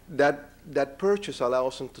 And that purchase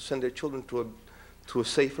allows them to send their children to a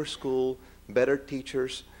safer school, better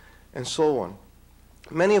teachers, and so on.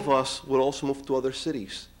 Many of us will also move to other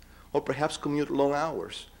cities, or perhaps commute long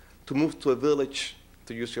hours to move to a village,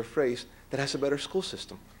 to use your phrase, that has a better school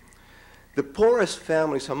system. The poorest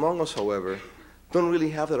families among us, however, don't really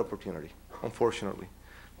have that opportunity, unfortunately.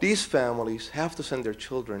 These families have to send their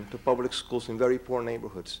children to public schools in very poor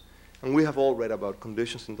neighborhoods, and we have all read about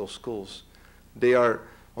conditions in those schools. They are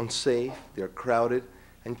unsafe, they are crowded,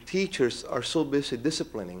 and teachers are so busy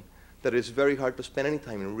disciplining that it's very hard to spend any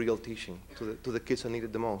time in real teaching to the kids that need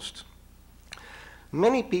it the most.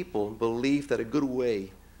 Many people believe that a good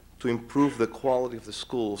way to improve the quality of the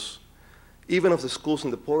schools, even of the schools in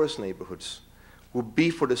the poorest neighborhoods, would be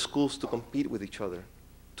for the schools to compete with each other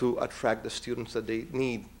to attract the students that they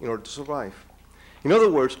need in order to survive. In other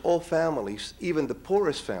words, all families, even the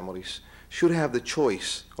poorest families, should have the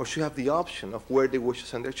choice or should have the option of where they wish to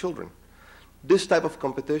send their children. This type of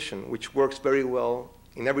competition, which works very well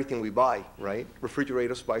in everything we buy, right?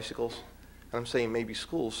 Refrigerators, bicycles, and I'm saying maybe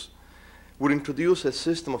schools, would introduce a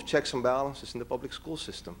system of checks and balances in the public school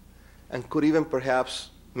system and could even perhaps,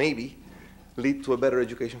 maybe, lead to a better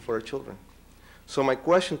education for our children. So my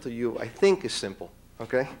question to you, I think, is simple,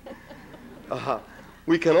 okay?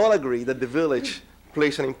 We can all agree that the village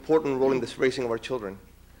plays an important role in the raising of our children.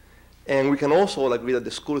 And we can also all agree that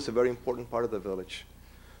the school is a very important part of the village.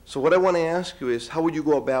 So what I want to ask you is, how would you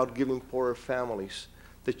go about giving poorer families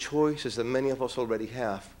the choices that many of us already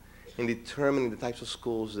have in determining the types of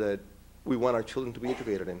schools that we want our children to be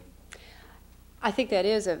educated in? I think that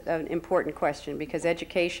is an important question, because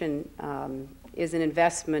education is an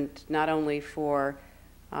investment not only for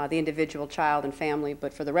the individual child and family,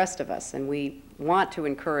 but for the rest of us. And we want to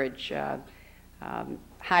encourage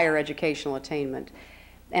higher educational attainment.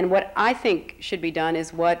 And what I think should be done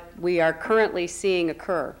is what we are currently seeing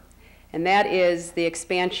occur, and that is the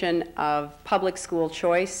expansion of public school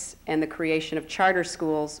choice and the creation of charter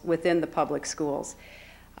schools within the public schools.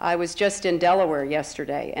 I was just in Delaware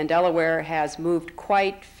yesterday, and Delaware has moved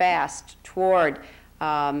quite fast toward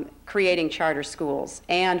creating charter schools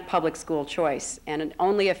and public school choice. And in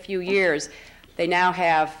only a few years, they now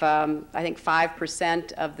have, I think,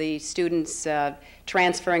 5% of the students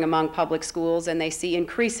transferring among public schools, and they see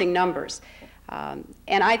increasing numbers.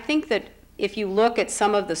 And I think that if you look at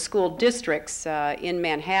some of the school districts in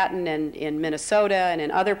Manhattan and in Minnesota and in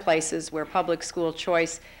other places where public school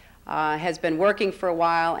choice has been working for a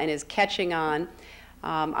while and is catching on,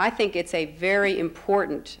 I think it's a very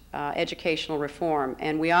important educational reform,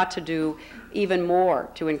 and we ought to do even more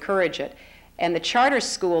to encourage it. And the charter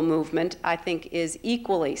school movement, I think, is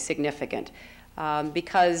equally significant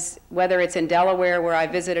because whether it's in Delaware, where I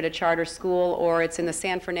visited a charter school, or it's in the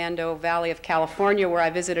San Fernando Valley of California, where I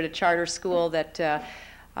visited a charter school that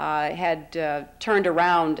had turned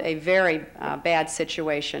around a very bad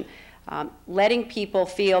situation, letting people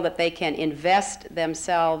feel that they can invest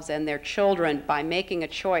themselves and their children by making a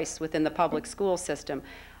choice within the public school system,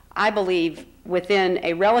 I believe within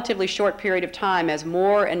a relatively short period of time, as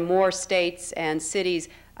more and more states and cities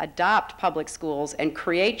adopt public schools and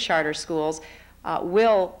create charter schools,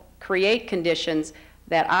 will create conditions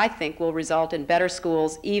that I think will result in better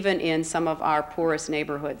schools even in some of our poorest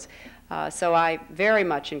neighborhoods. So I very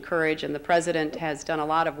much encourage, and the President has done a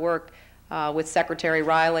lot of work with Secretary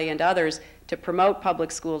Riley and others to promote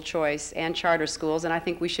public school choice and charter schools, and I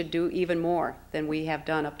think we should do even more than we have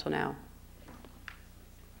done up till now.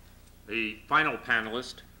 The final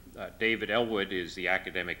panelist, David Elwood, is the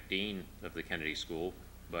academic dean of the Kennedy School,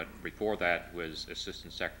 but before that was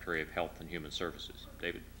Assistant Secretary of Health and Human Services.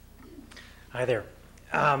 David. Hi there.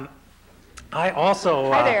 I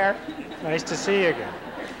also... Hi there. Nice to see you again.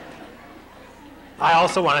 I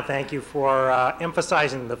also want to thank you for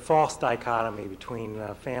emphasizing the false dichotomy between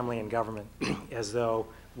family and government, as though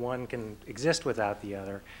one can exist without the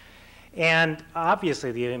other. And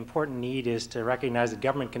obviously the important need is to recognize that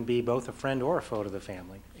government can be both a friend or a foe to the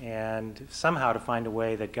family, and somehow to find a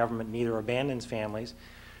way that government neither abandons families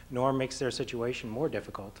nor makes their situation more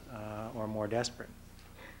difficult or more desperate.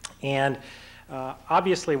 And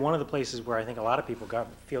obviously one of the places where I think a lot of people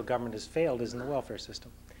feel government has failed is in the welfare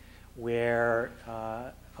system, where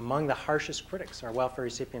among the harshest critics are welfare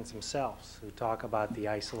recipients themselves, who talk about the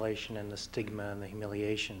isolation and the stigma and the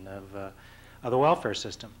humiliation of the welfare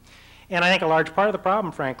system. And I think a large part of the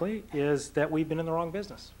problem, frankly, is that we've been in the wrong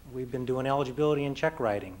business. We've been doing eligibility and check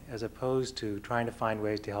writing as opposed to trying to find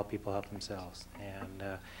ways to help people help themselves.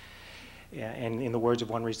 And in the words of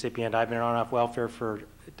one recipient, I've been on and off welfare for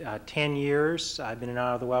 10 years. I've been in and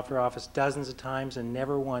out of the welfare office dozens of times, and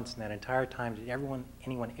never once in that entire time did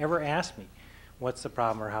anyone ever ask me, what's the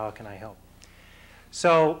problem or how can I help?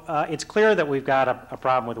 So it's clear that we've got a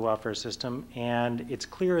problem with the welfare system, and it's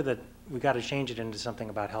clear that we've got to change it into something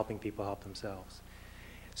about helping people help themselves.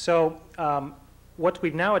 So what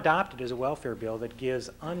we've now adopted is a welfare bill that gives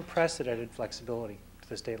unprecedented flexibility to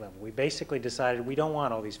the state level. We basically decided we don't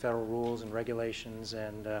want all these federal rules and regulations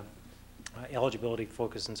and eligibility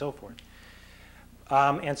focus and so forth.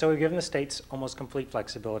 And so we've given the states almost complete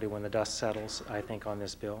flexibility when the dust settles, I think, on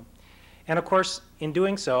this bill. And of course, in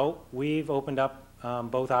doing so, we've opened up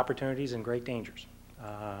both opportunities and great dangers.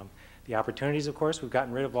 The opportunities, of course, we've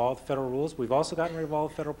gotten rid of all the federal rules. We've also gotten rid of all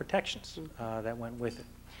the federal protections that went with it.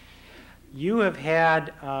 You have had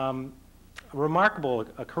a remarkable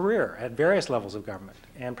career at various levels of government,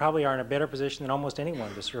 and probably are in a better position than almost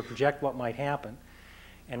anyone to sort of project what might happen,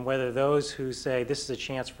 and whether those who say this is a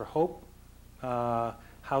chance for hope, how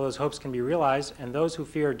those hopes can be realized, and those who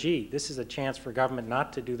fear, gee, this is a chance for government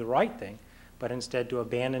not to do the right thing, but instead to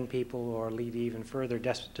abandon people or lead even further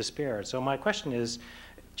despair. So my question is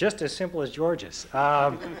just as simple as George's.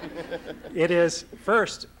 It is,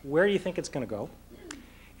 first, where do you think it's going to go?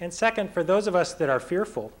 And second, for those of us that are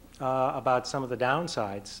fearful about some of the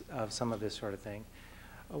downsides of some of this sort of thing,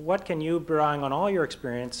 what can you, relying on all your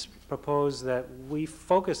experience, propose that we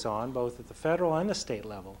focus on, both at the federal and the state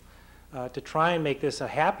level, to try and make this a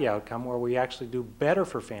happy outcome where we actually do better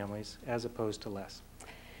for families as opposed to less?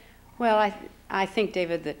 Well, I think,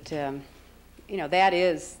 David, that you know, that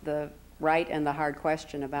is the right and the hard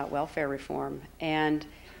question about welfare reform. And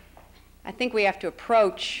I think we have to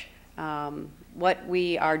approach what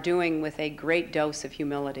we are doing with a great dose of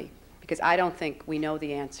humility, because I don't think we know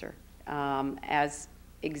the answer as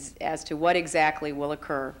to what exactly will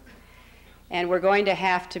occur. And we're going to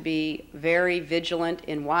have to be very vigilant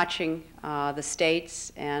in watching the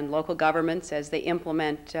states and local governments as they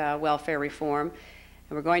implement welfare reform.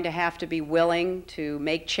 And we're going to have to be willing to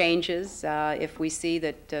make changes if we see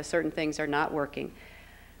that certain things are not working.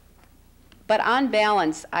 But on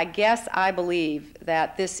balance, I guess I believe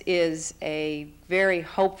that this is a very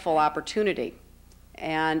hopeful opportunity.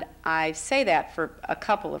 And I say that for a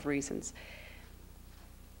couple of reasons.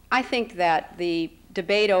 I think that the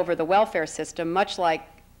debate over the welfare system, much like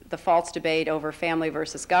the false debate over family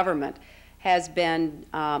versus government, has been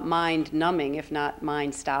mind-numbing, if not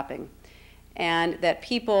mind-stopping. And that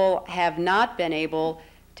people have not been able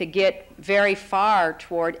to get very far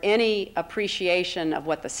toward any appreciation of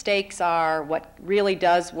what the stakes are, what really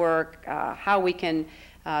does work, how we can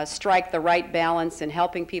strike the right balance in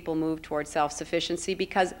helping people move toward self-sufficiency,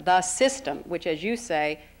 because the system, which, as you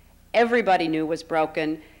say, everybody knew was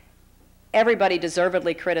broken, everybody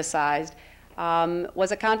deservedly criticized,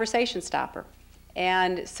 was a conversation stopper.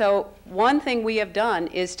 And so one thing we have done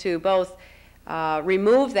is to both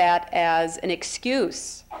remove that as an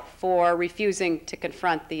excuse for refusing to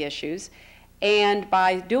confront the issues, and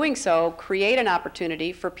by doing so, create an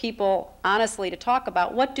opportunity for people honestly to talk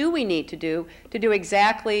about what do we need to do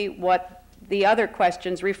exactly what the other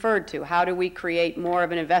questions referred to. How do we create more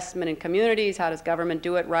of an investment in communities? How does government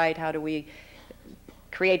do it right? How do we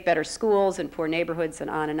create better schools in poor neighborhoods, and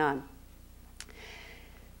on and on.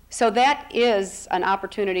 So that is an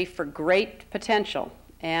opportunity for great potential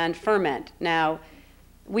and ferment. Now,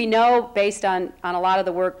 we know, based on a lot of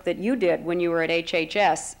the work that you did when you were at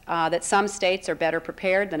HHS, that some states are better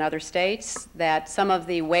prepared than other states, that some of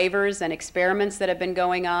the waivers and experiments that have been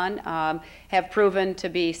going on have proven to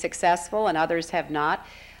be successful and others have not.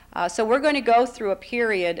 So we're going to go through a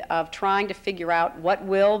period of trying to figure out what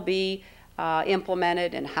will be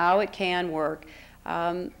implemented and how it can work.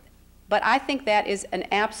 But I think that is an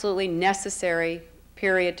absolutely necessary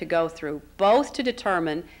period to go through, both to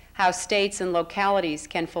determine how states and localities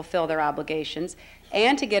can fulfill their obligations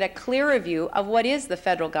and to get a clearer view of what is the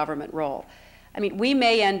federal government role. I mean, we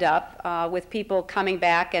may end up with people coming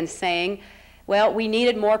back and saying, well, we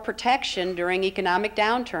needed more protection during economic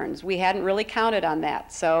downturns. We hadn't really counted on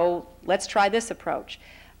that, so let's try this approach.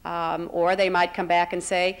 Or they might come back and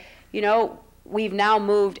say, you know, we've now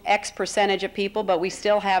moved X percentage of people, but we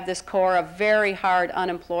still have this core of very hard,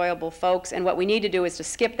 unemployable folks, and what we need to do is to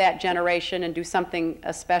skip that generation and do something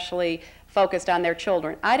especially focused on their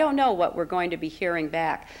children. I don't know what we're going to be hearing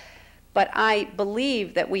back, but I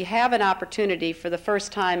believe that we have an opportunity for the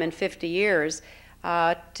first time in 50 years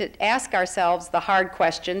to ask ourselves the hard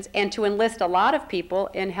questions and to enlist a lot of people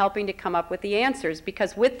in helping to come up with the answers,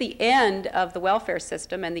 because with the end of the welfare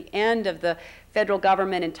system and the end of the federal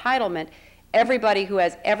government entitlement, everybody who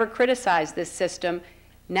has ever criticized this system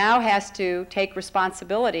now has to take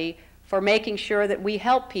responsibility for making sure that we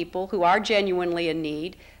help people who are genuinely in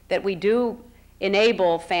need, that we do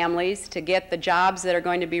enable families to get the jobs that are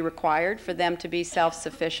going to be required for them to be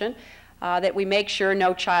self-sufficient, that we make sure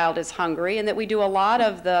no child is hungry, and that we do a lot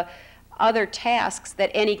of the other tasks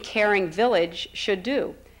that any caring village should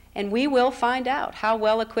do. And we will find out how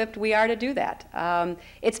well equipped we are to do that.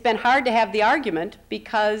 It's been hard to have the argument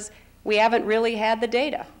because we haven't really had the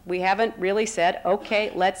data. We haven't really said,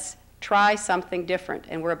 okay, let's try something different,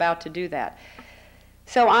 and we're about to do that.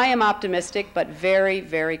 So I am optimistic, but very,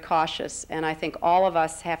 very cautious, and I think all of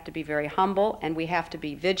us have to be very humble, and we have to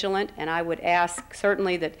be vigilant, and I would ask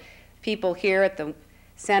certainly that people here at the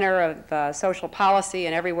Center of Social Policy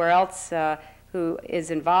and everywhere else who is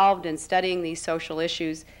involved in studying these social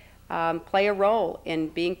issues play a role in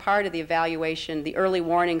being part of the evaluation, the early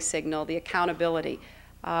warning signal, the accountability.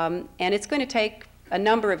 And it's going to take a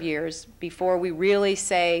number of years before we really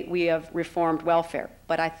say we have reformed welfare.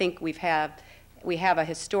 But I think we have a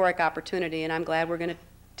historic opportunity, and I'm glad we're going to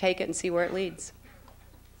take it and see where it leads.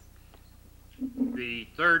 The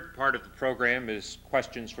third part of the program is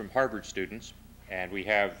questions from Harvard students, and we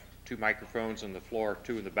have 2 microphones on the floor,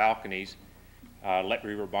 2 in the balconies. Let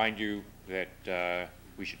me remind you that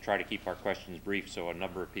we should try to keep our questions brief so a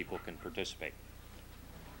number of people can participate.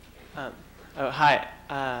 Hi,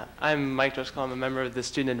 I'm Mike Driscoll. I'm a member of the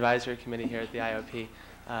Student Advisory Committee here at the IOP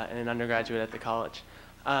and an undergraduate at the college.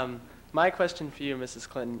 My question for you, Mrs.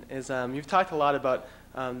 Clinton, is you've talked a lot about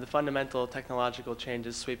the fundamental technological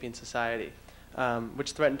changes sweeping society,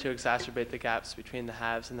 which threaten to exacerbate the gaps between the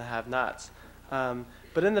haves and the have-nots.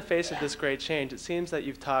 But in the face of this great change, it seems that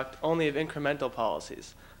you've talked only of incremental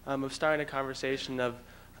policies, of starting a conversation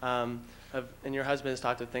and your husband has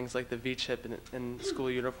talked of things like the V-chip in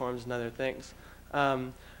school uniforms and other things.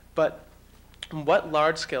 But what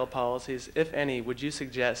large-scale policies, if any, would you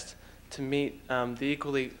suggest to meet the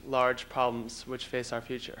equally large problems which face our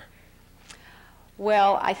future?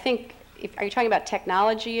 Well, I think, are you talking about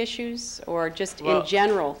technology issues or just in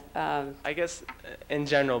general? I guess in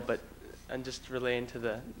general, but and just relating to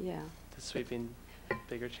the sweeping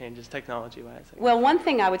bigger changes technology-wise. Well, one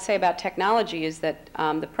thing I would say about technology is that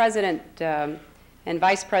the President and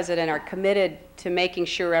Vice President are committed to making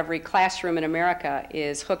sure every classroom in America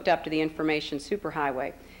is hooked up to the information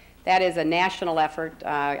superhighway. That is a national effort,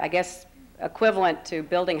 I guess equivalent to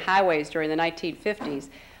building highways during the 1950s.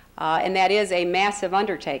 And that is a massive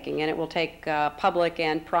undertaking, and it will take public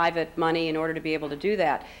and private money in order to be able to do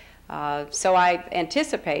that. So I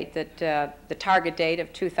anticipate that the target date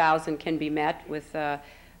of 2000 can be met with a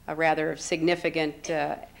rather significant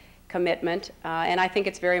commitment, and I think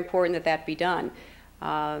it's very important that that be done.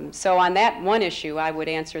 So on that one issue, I would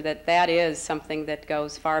answer that that is something that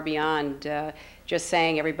goes far beyond just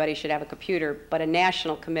saying everybody should have a computer, but a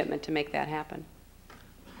national commitment to make that happen.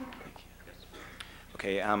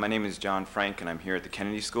 Okay, my name is John Frank, and I'm here at the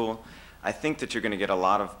Kennedy School. I think that you're going to get a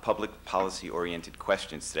lot of public policy-oriented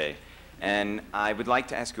questions today, and I would like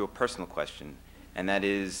to ask you a personal question, and that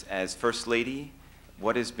is, as First Lady,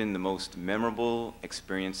 what has been the most memorable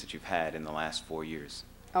experience that you've had in the last 4 years?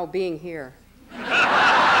 Oh, being here.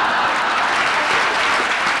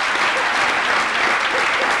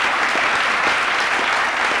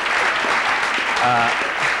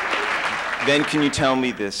 Then can you tell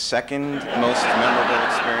me the second most memorable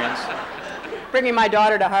experience? Bringing my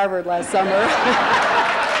daughter to Harvard last summer.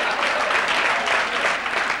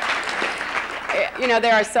 You know,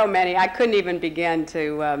 there are so many. I couldn't even begin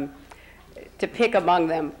to pick among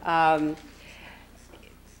them.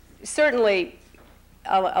 Certainly,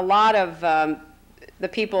 a lot of the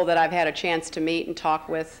people that I've had a chance to meet and talk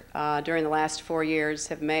with during the last 4 years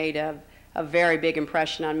have made a very big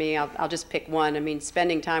impression on me. I'll just pick one. I mean,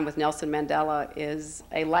 spending time with Nelson Mandela is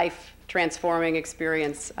a life-transforming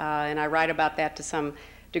experience, and I write about that to some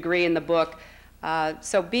degree in the book.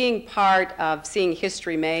 So being part of seeing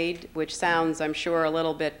history made, which sounds, I'm sure, a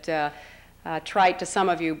little bit trite to some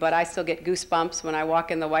of you, but I still get goosebumps when I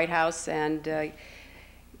walk in the White House and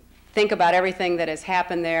think about everything that has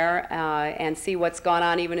happened there and see what's gone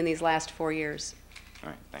on even in these last 4 years.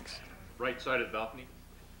 All right, thanks. Right side of the balcony.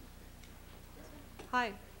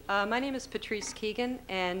 Hi, my name is Patrice Keegan,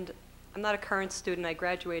 and I'm not a current student. I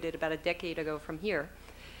graduated about a decade ago from here.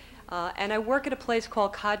 And I work at a place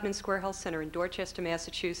called Codman Square Health Center in Dorchester,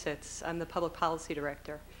 Massachusetts. I'm the public policy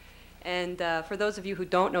director. And for those of you who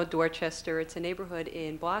don't know Dorchester, it's a neighborhood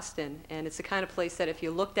in Boston, and it's the kind of place that if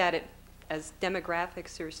you looked at it as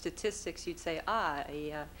demographics or statistics, you'd say,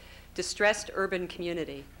 a distressed urban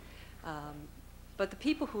community. But the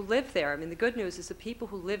people who live there, I mean, the good news is the people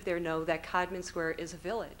who live there know that Codman Square is a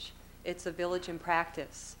village. It's a village in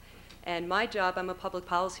practice. And my job, I'm a public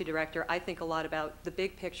policy director, I think a lot about the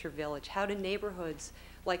big picture village. How do neighborhoods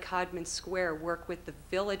like Codman Square work with the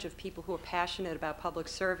village of people who are passionate about public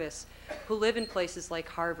service, who live in places like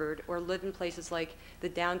Harvard, or live in places like the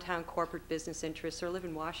downtown corporate business interests, or live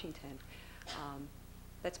in Washington?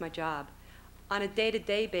 That's my job. On a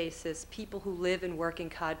day-to-day basis, people who live and work in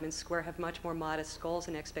Codman Square have much more modest goals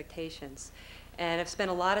and expectations. And I've spent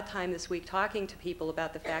a lot of time this week talking to people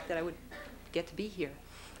about the fact that I would get to be here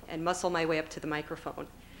and muscle my way up to the microphone.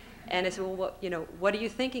 And I said, well, what are you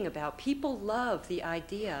thinking about? People love the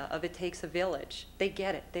idea of it takes a village. They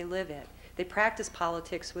get it. They live it. They practice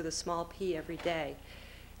politics with a small p every day.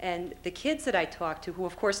 And the kids that I talk to, who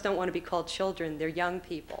of course don't want to be called children, they're young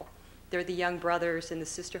people. They're the young brothers in the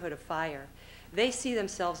Sisterhood of Fire. They see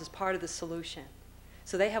themselves as part of the solution.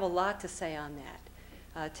 So they have a lot to say on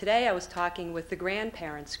that. Today I was talking with the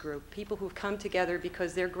grandparents group, people who've come together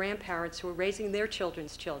because they're grandparents who are raising their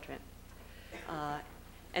children's children.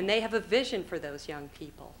 And they have a vision for those young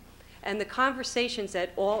people. And the conversations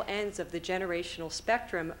at all ends of the generational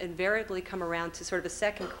spectrum invariably come around to sort of a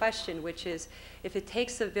second question, which is, if it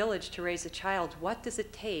takes a village to raise a child, what does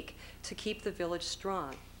it take to keep the village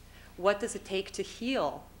strong? What does it take to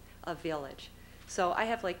heal a village? So I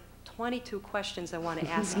have like 22 questions I want to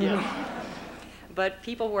ask you. But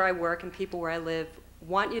people where I work and people where I live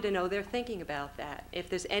want you to know they're thinking about that. If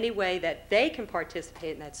there's any way that they can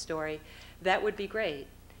participate in that story, that would be great.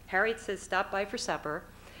 Harriet says stop by for supper,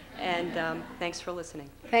 and thanks for listening.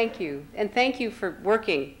 Thank you. And thank you for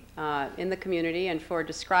working in the community and for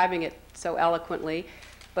describing it so eloquently.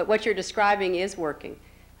 But what you're describing is working.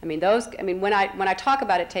 I mean, when I talk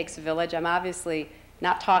about It Takes a Village, I'm obviously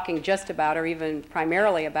not talking just about or even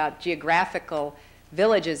primarily about geographical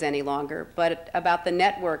villages any longer, but about the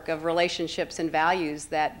network of relationships and values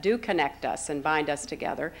that do connect us and bind us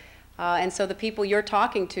together. And so the people you're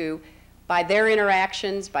talking to, by their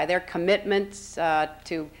interactions, by their commitments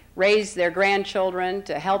to raise their grandchildren,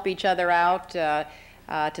 to help each other out,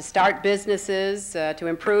 to start businesses, to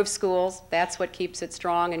improve schools, that's what keeps it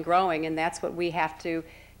strong and growing, and that's what we have to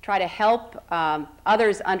try to help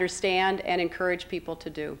others understand and encourage people to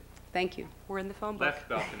do. Thank you. We're in the phone book. Left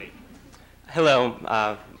balcony.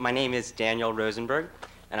 Hello, my name is Daniel Rosenberg,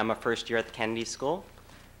 and I'm a first year at the Kennedy School.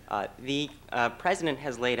 The President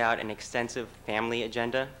has laid out an extensive family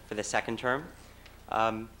agenda for the second term.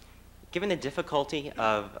 Given the difficulty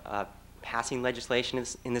of passing legislation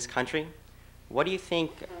in this country, what do you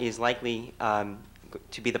think is likely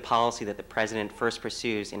to be the policy that the President first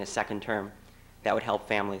pursues in a second term that would help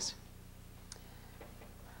families?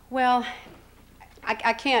 Well,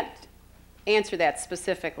 I can't answer that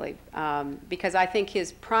specifically because I think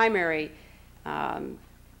his primary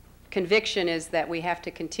conviction is that we have to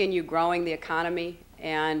continue growing the economy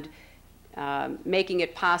and making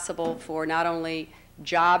it possible for not only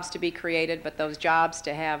jobs to be created, but those jobs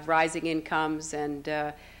to have rising incomes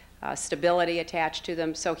and stability attached to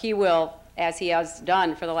them. So he will, as he has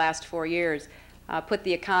done for the last 4 years, put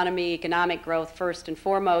the economy, economic growth first and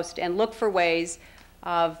foremost, and look for ways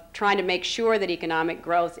of trying to make sure that economic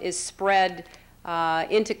growth is spread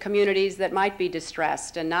into communities that might be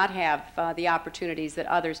distressed and not have the opportunities that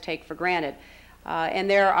others take for granted. And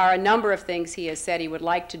there are a number of things he has said he would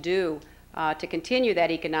like to do to continue that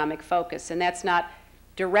economic focus. And that's not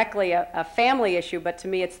directly a family issue, but to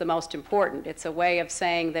me it's the most important. It's a way of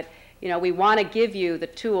saying that, you know, we want to give you the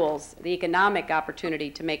tools, the economic opportunity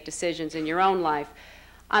to make decisions in your own life.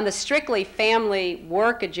 On the strictly family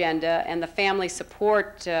work agenda and the family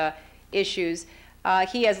support issues,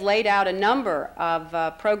 he has laid out a number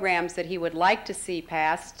of programs that he would like to see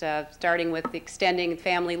passed, starting with extending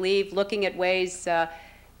family leave, looking at ways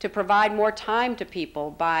to provide more time to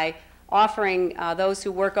people by offering those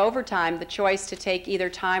who work overtime the choice to take either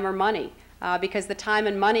time or money, because the time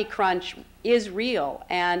and money crunch is real,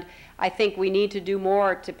 and I think we need to do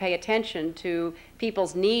more to pay attention to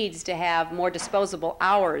people's needs to have more disposable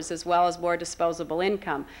hours as well as more disposable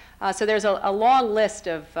income. So there's a long list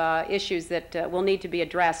of issues that will need to be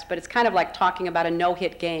addressed, but it's kind of like talking about a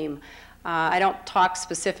no-hit game. I don't talk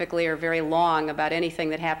specifically or very long about anything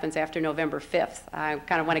that happens after November 5th. I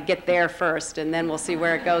kind of want to get there first, and then we'll see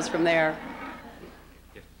where it goes from there.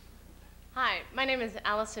 Hi, my name is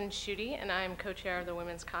Allison Schutte, and I'm co-chair of the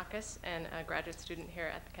Women's Caucus and a graduate student here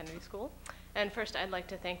at the Kennedy School. And first, I'd like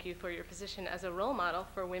to thank you for your position as a role model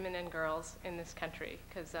for women and girls in this country,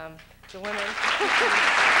 because the women...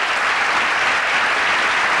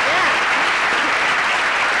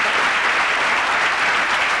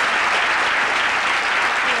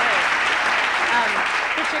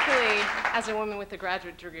 Particularly as a woman with a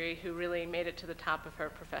graduate degree who really made it to the top of her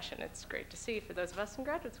profession. It's great to see for those of us in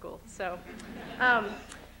graduate school. So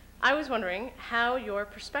I was wondering how your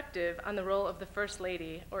perspective on the role of the First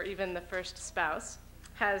Lady, or even the first spouse,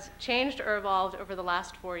 has changed or evolved over the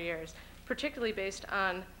last 4 years, particularly based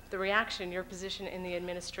on the reaction your position in the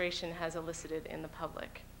administration has elicited in the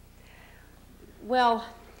public. Well,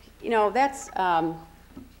 you know, that's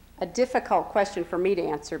a difficult question for me to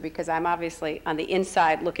answer because I'm obviously on the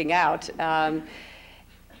inside looking out.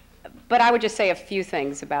 But I would just say a few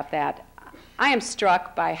things about that. I am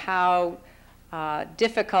struck by how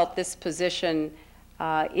difficult this position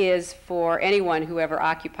is for anyone who ever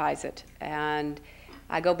occupies it. And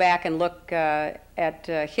I go back and look at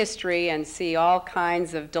history and see all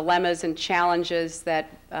kinds of dilemmas and challenges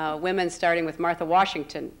that women, starting with Martha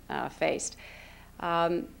Washington, faced.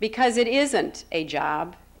 Because it isn't a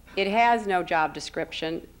job. It has no job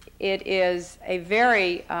description. It is a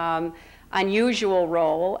very unusual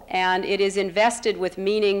role, and it is invested with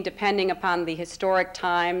meaning depending upon the historic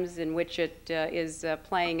times in which it is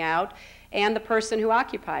playing out and the person who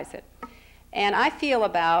occupies it. And I feel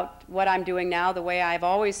about what I'm doing now the way I've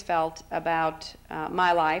always felt about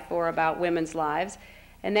my life or about women's lives,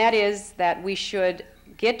 and that is that we should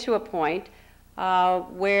get to a point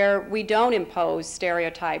where we don't impose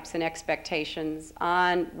stereotypes and expectations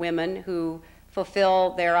on women who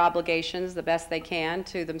fulfill their obligations the best they can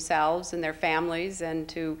to themselves and their families and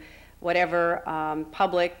to whatever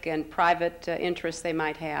public and private interests they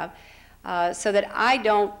might have. so that I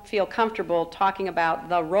don't feel comfortable talking about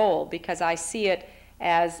the role, because I see it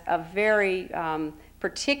as a very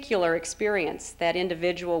particular experience that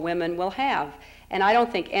individual women will have. And I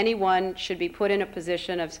don't think anyone should be put in a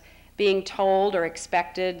position of being told or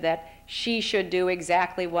expected that she should do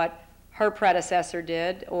exactly what her predecessor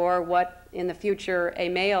did, or what in the future a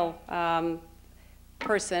male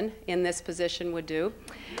person in this position would do.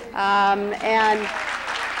 And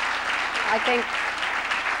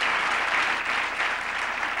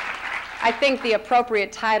I think the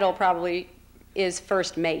appropriate title probably is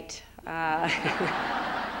First Mate.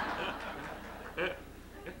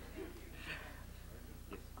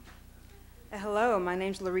 Hello, my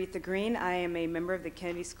name's Laretha Green. I am a member of the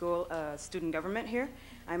Kennedy School student government here.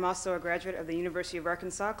 I'm also a graduate of the University of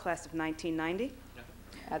Arkansas, class of 1990.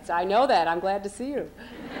 I know that. I'm glad to see you.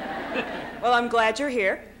 Well, I'm glad you're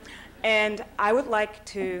here. And I would like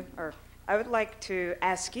to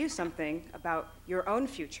ask you something about your own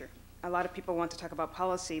future. A lot of people want to talk about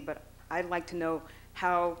policy, but I'd like to know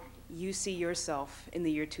how you see yourself in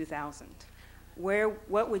the year 2000.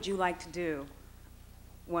 What would you like to do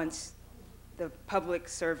once the public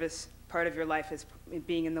service part of your life is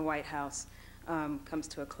being in the White House comes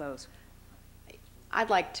to a close? I'd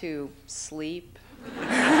like to sleep,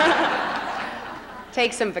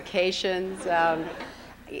 take some vacations.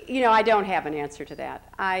 You know, I don't have an answer to that.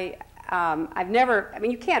 I've never, I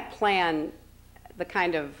mean, you can't plan the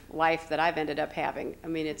kind of life that I've ended up having. I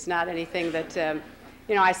mean, it's not anything that,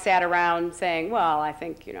 you know, I sat around saying, well, I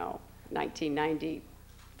think, you know,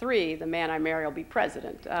 1993, the man I marry will be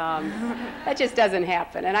president. That just doesn't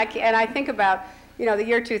happen. And I think about, you know, the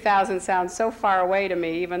year 2000 sounds so far away to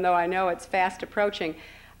me, even though I know it's fast approaching,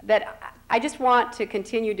 that I just want to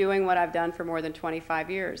continue doing what I've done for more than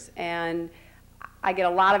 25 years. And I get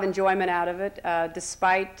a lot of enjoyment out of it,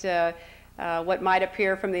 despite what might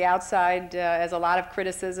appear from the outside as a lot of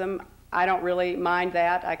criticism. I don't really mind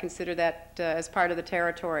that. I consider that as part of the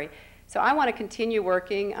territory. So I want to continue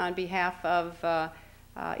working on behalf of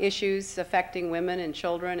issues affecting women and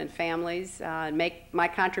children and families, and make my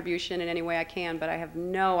contribution in any way I can, but I have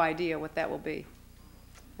no idea what that will be.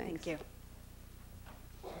 Thanks. Thank you.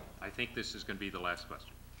 I think this is going to be the last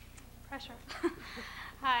question. Pressure.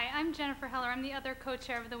 Hi, I'm Jennifer Heller. I'm the other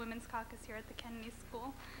co-chair of the Women's Caucus here at the Kennedy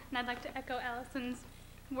School, and I'd like to echo Allison's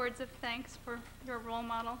words of thanks for your role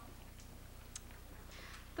model.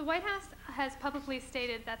 The White House has publicly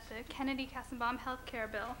stated that the Kennedy-Kassenbaum health care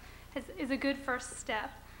bill is a good first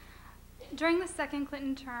step. During the second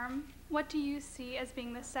Clinton term, what do you see as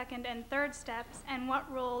being the second and third steps, and what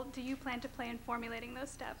role do you plan to play in formulating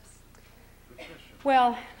those steps?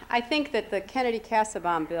 Well, I think that the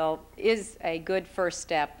Kennedy-Kassenbaum bill is a good first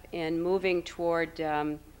step in moving toward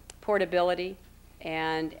portability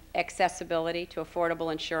and accessibility to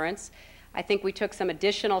affordable insurance. I think we took some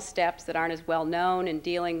additional steps that aren't as well known in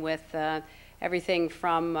dealing with everything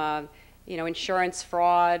from you know, insurance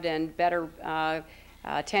fraud and better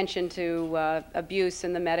attention to abuse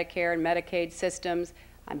in the Medicare and Medicaid systems.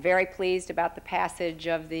 I'm very pleased about the passage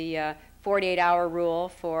of the 48-hour rule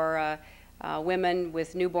for women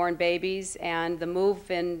with newborn babies, and the move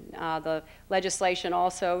in the legislation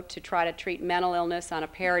also to try to treat mental illness on a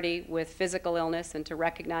parity with physical illness and to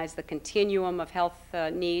recognize the continuum of health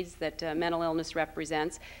needs that mental illness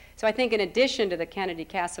represents. So I think in addition to the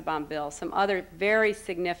Kennedy-Kassenbaum bill, some other very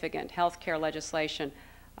significant health care legislation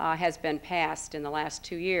has been passed in the last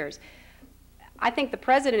 2 years. I think the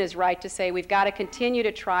President is right to say we've got to continue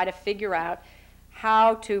to try to figure out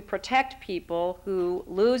how to protect people who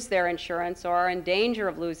lose their insurance or are in danger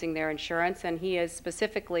of losing their insurance, and he has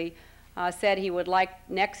specifically said he would like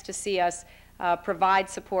next to see us provide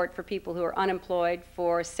support for people who are unemployed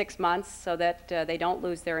for 6 months so that they don't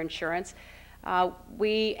lose their insurance.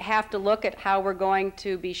 We have to look at how we're going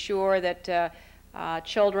to be sure that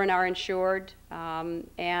children are insured,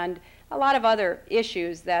 and a lot of other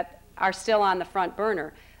issues that are still on the front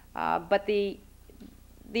burner. But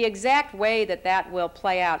the exact way that that will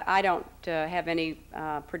play out, I don't have any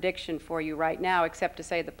prediction for you right now, except to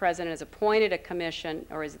say the President has appointed a commission,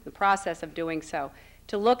 or is in the process of doing so,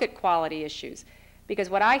 to look at quality issues. Because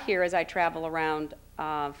what I hear as I travel around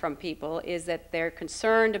from people is that they're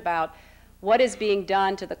concerned about what is being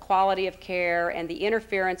done to the quality of care and the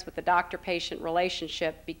interference with the doctor-patient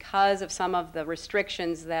relationship because of some of the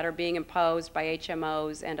restrictions that are being imposed by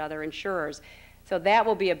HMOs and other insurers. So that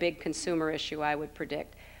will be a big consumer issue, I would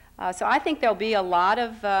predict. So I think there'll be a lot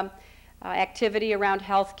of activity around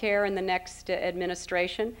health care in the next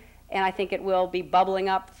administration, and I think it will be bubbling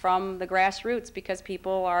up from the grassroots because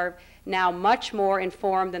people are now much more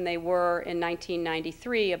informed than they were in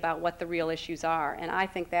 1993 about what the real issues are. And I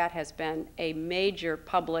think that has been a major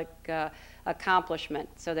public accomplishment,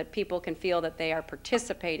 so that people can feel that they are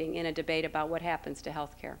participating in a debate about what happens to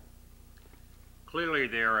health care. Clearly,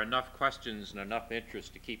 there are enough questions and enough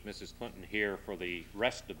interest to keep Mrs. Clinton here for the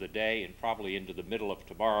rest of the day and probably into the middle of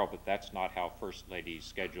tomorrow, but that's not how First Lady's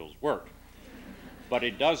schedules work. But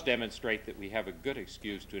it does demonstrate that we have a good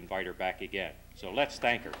excuse to invite her back again. So let's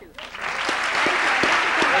thank her. Thank you.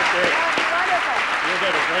 You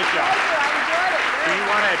did a great job. Thank you. I enjoyed it. Do you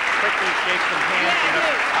want to quickly shake some hands? Yeah, I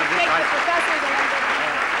do. I'll take the professors and then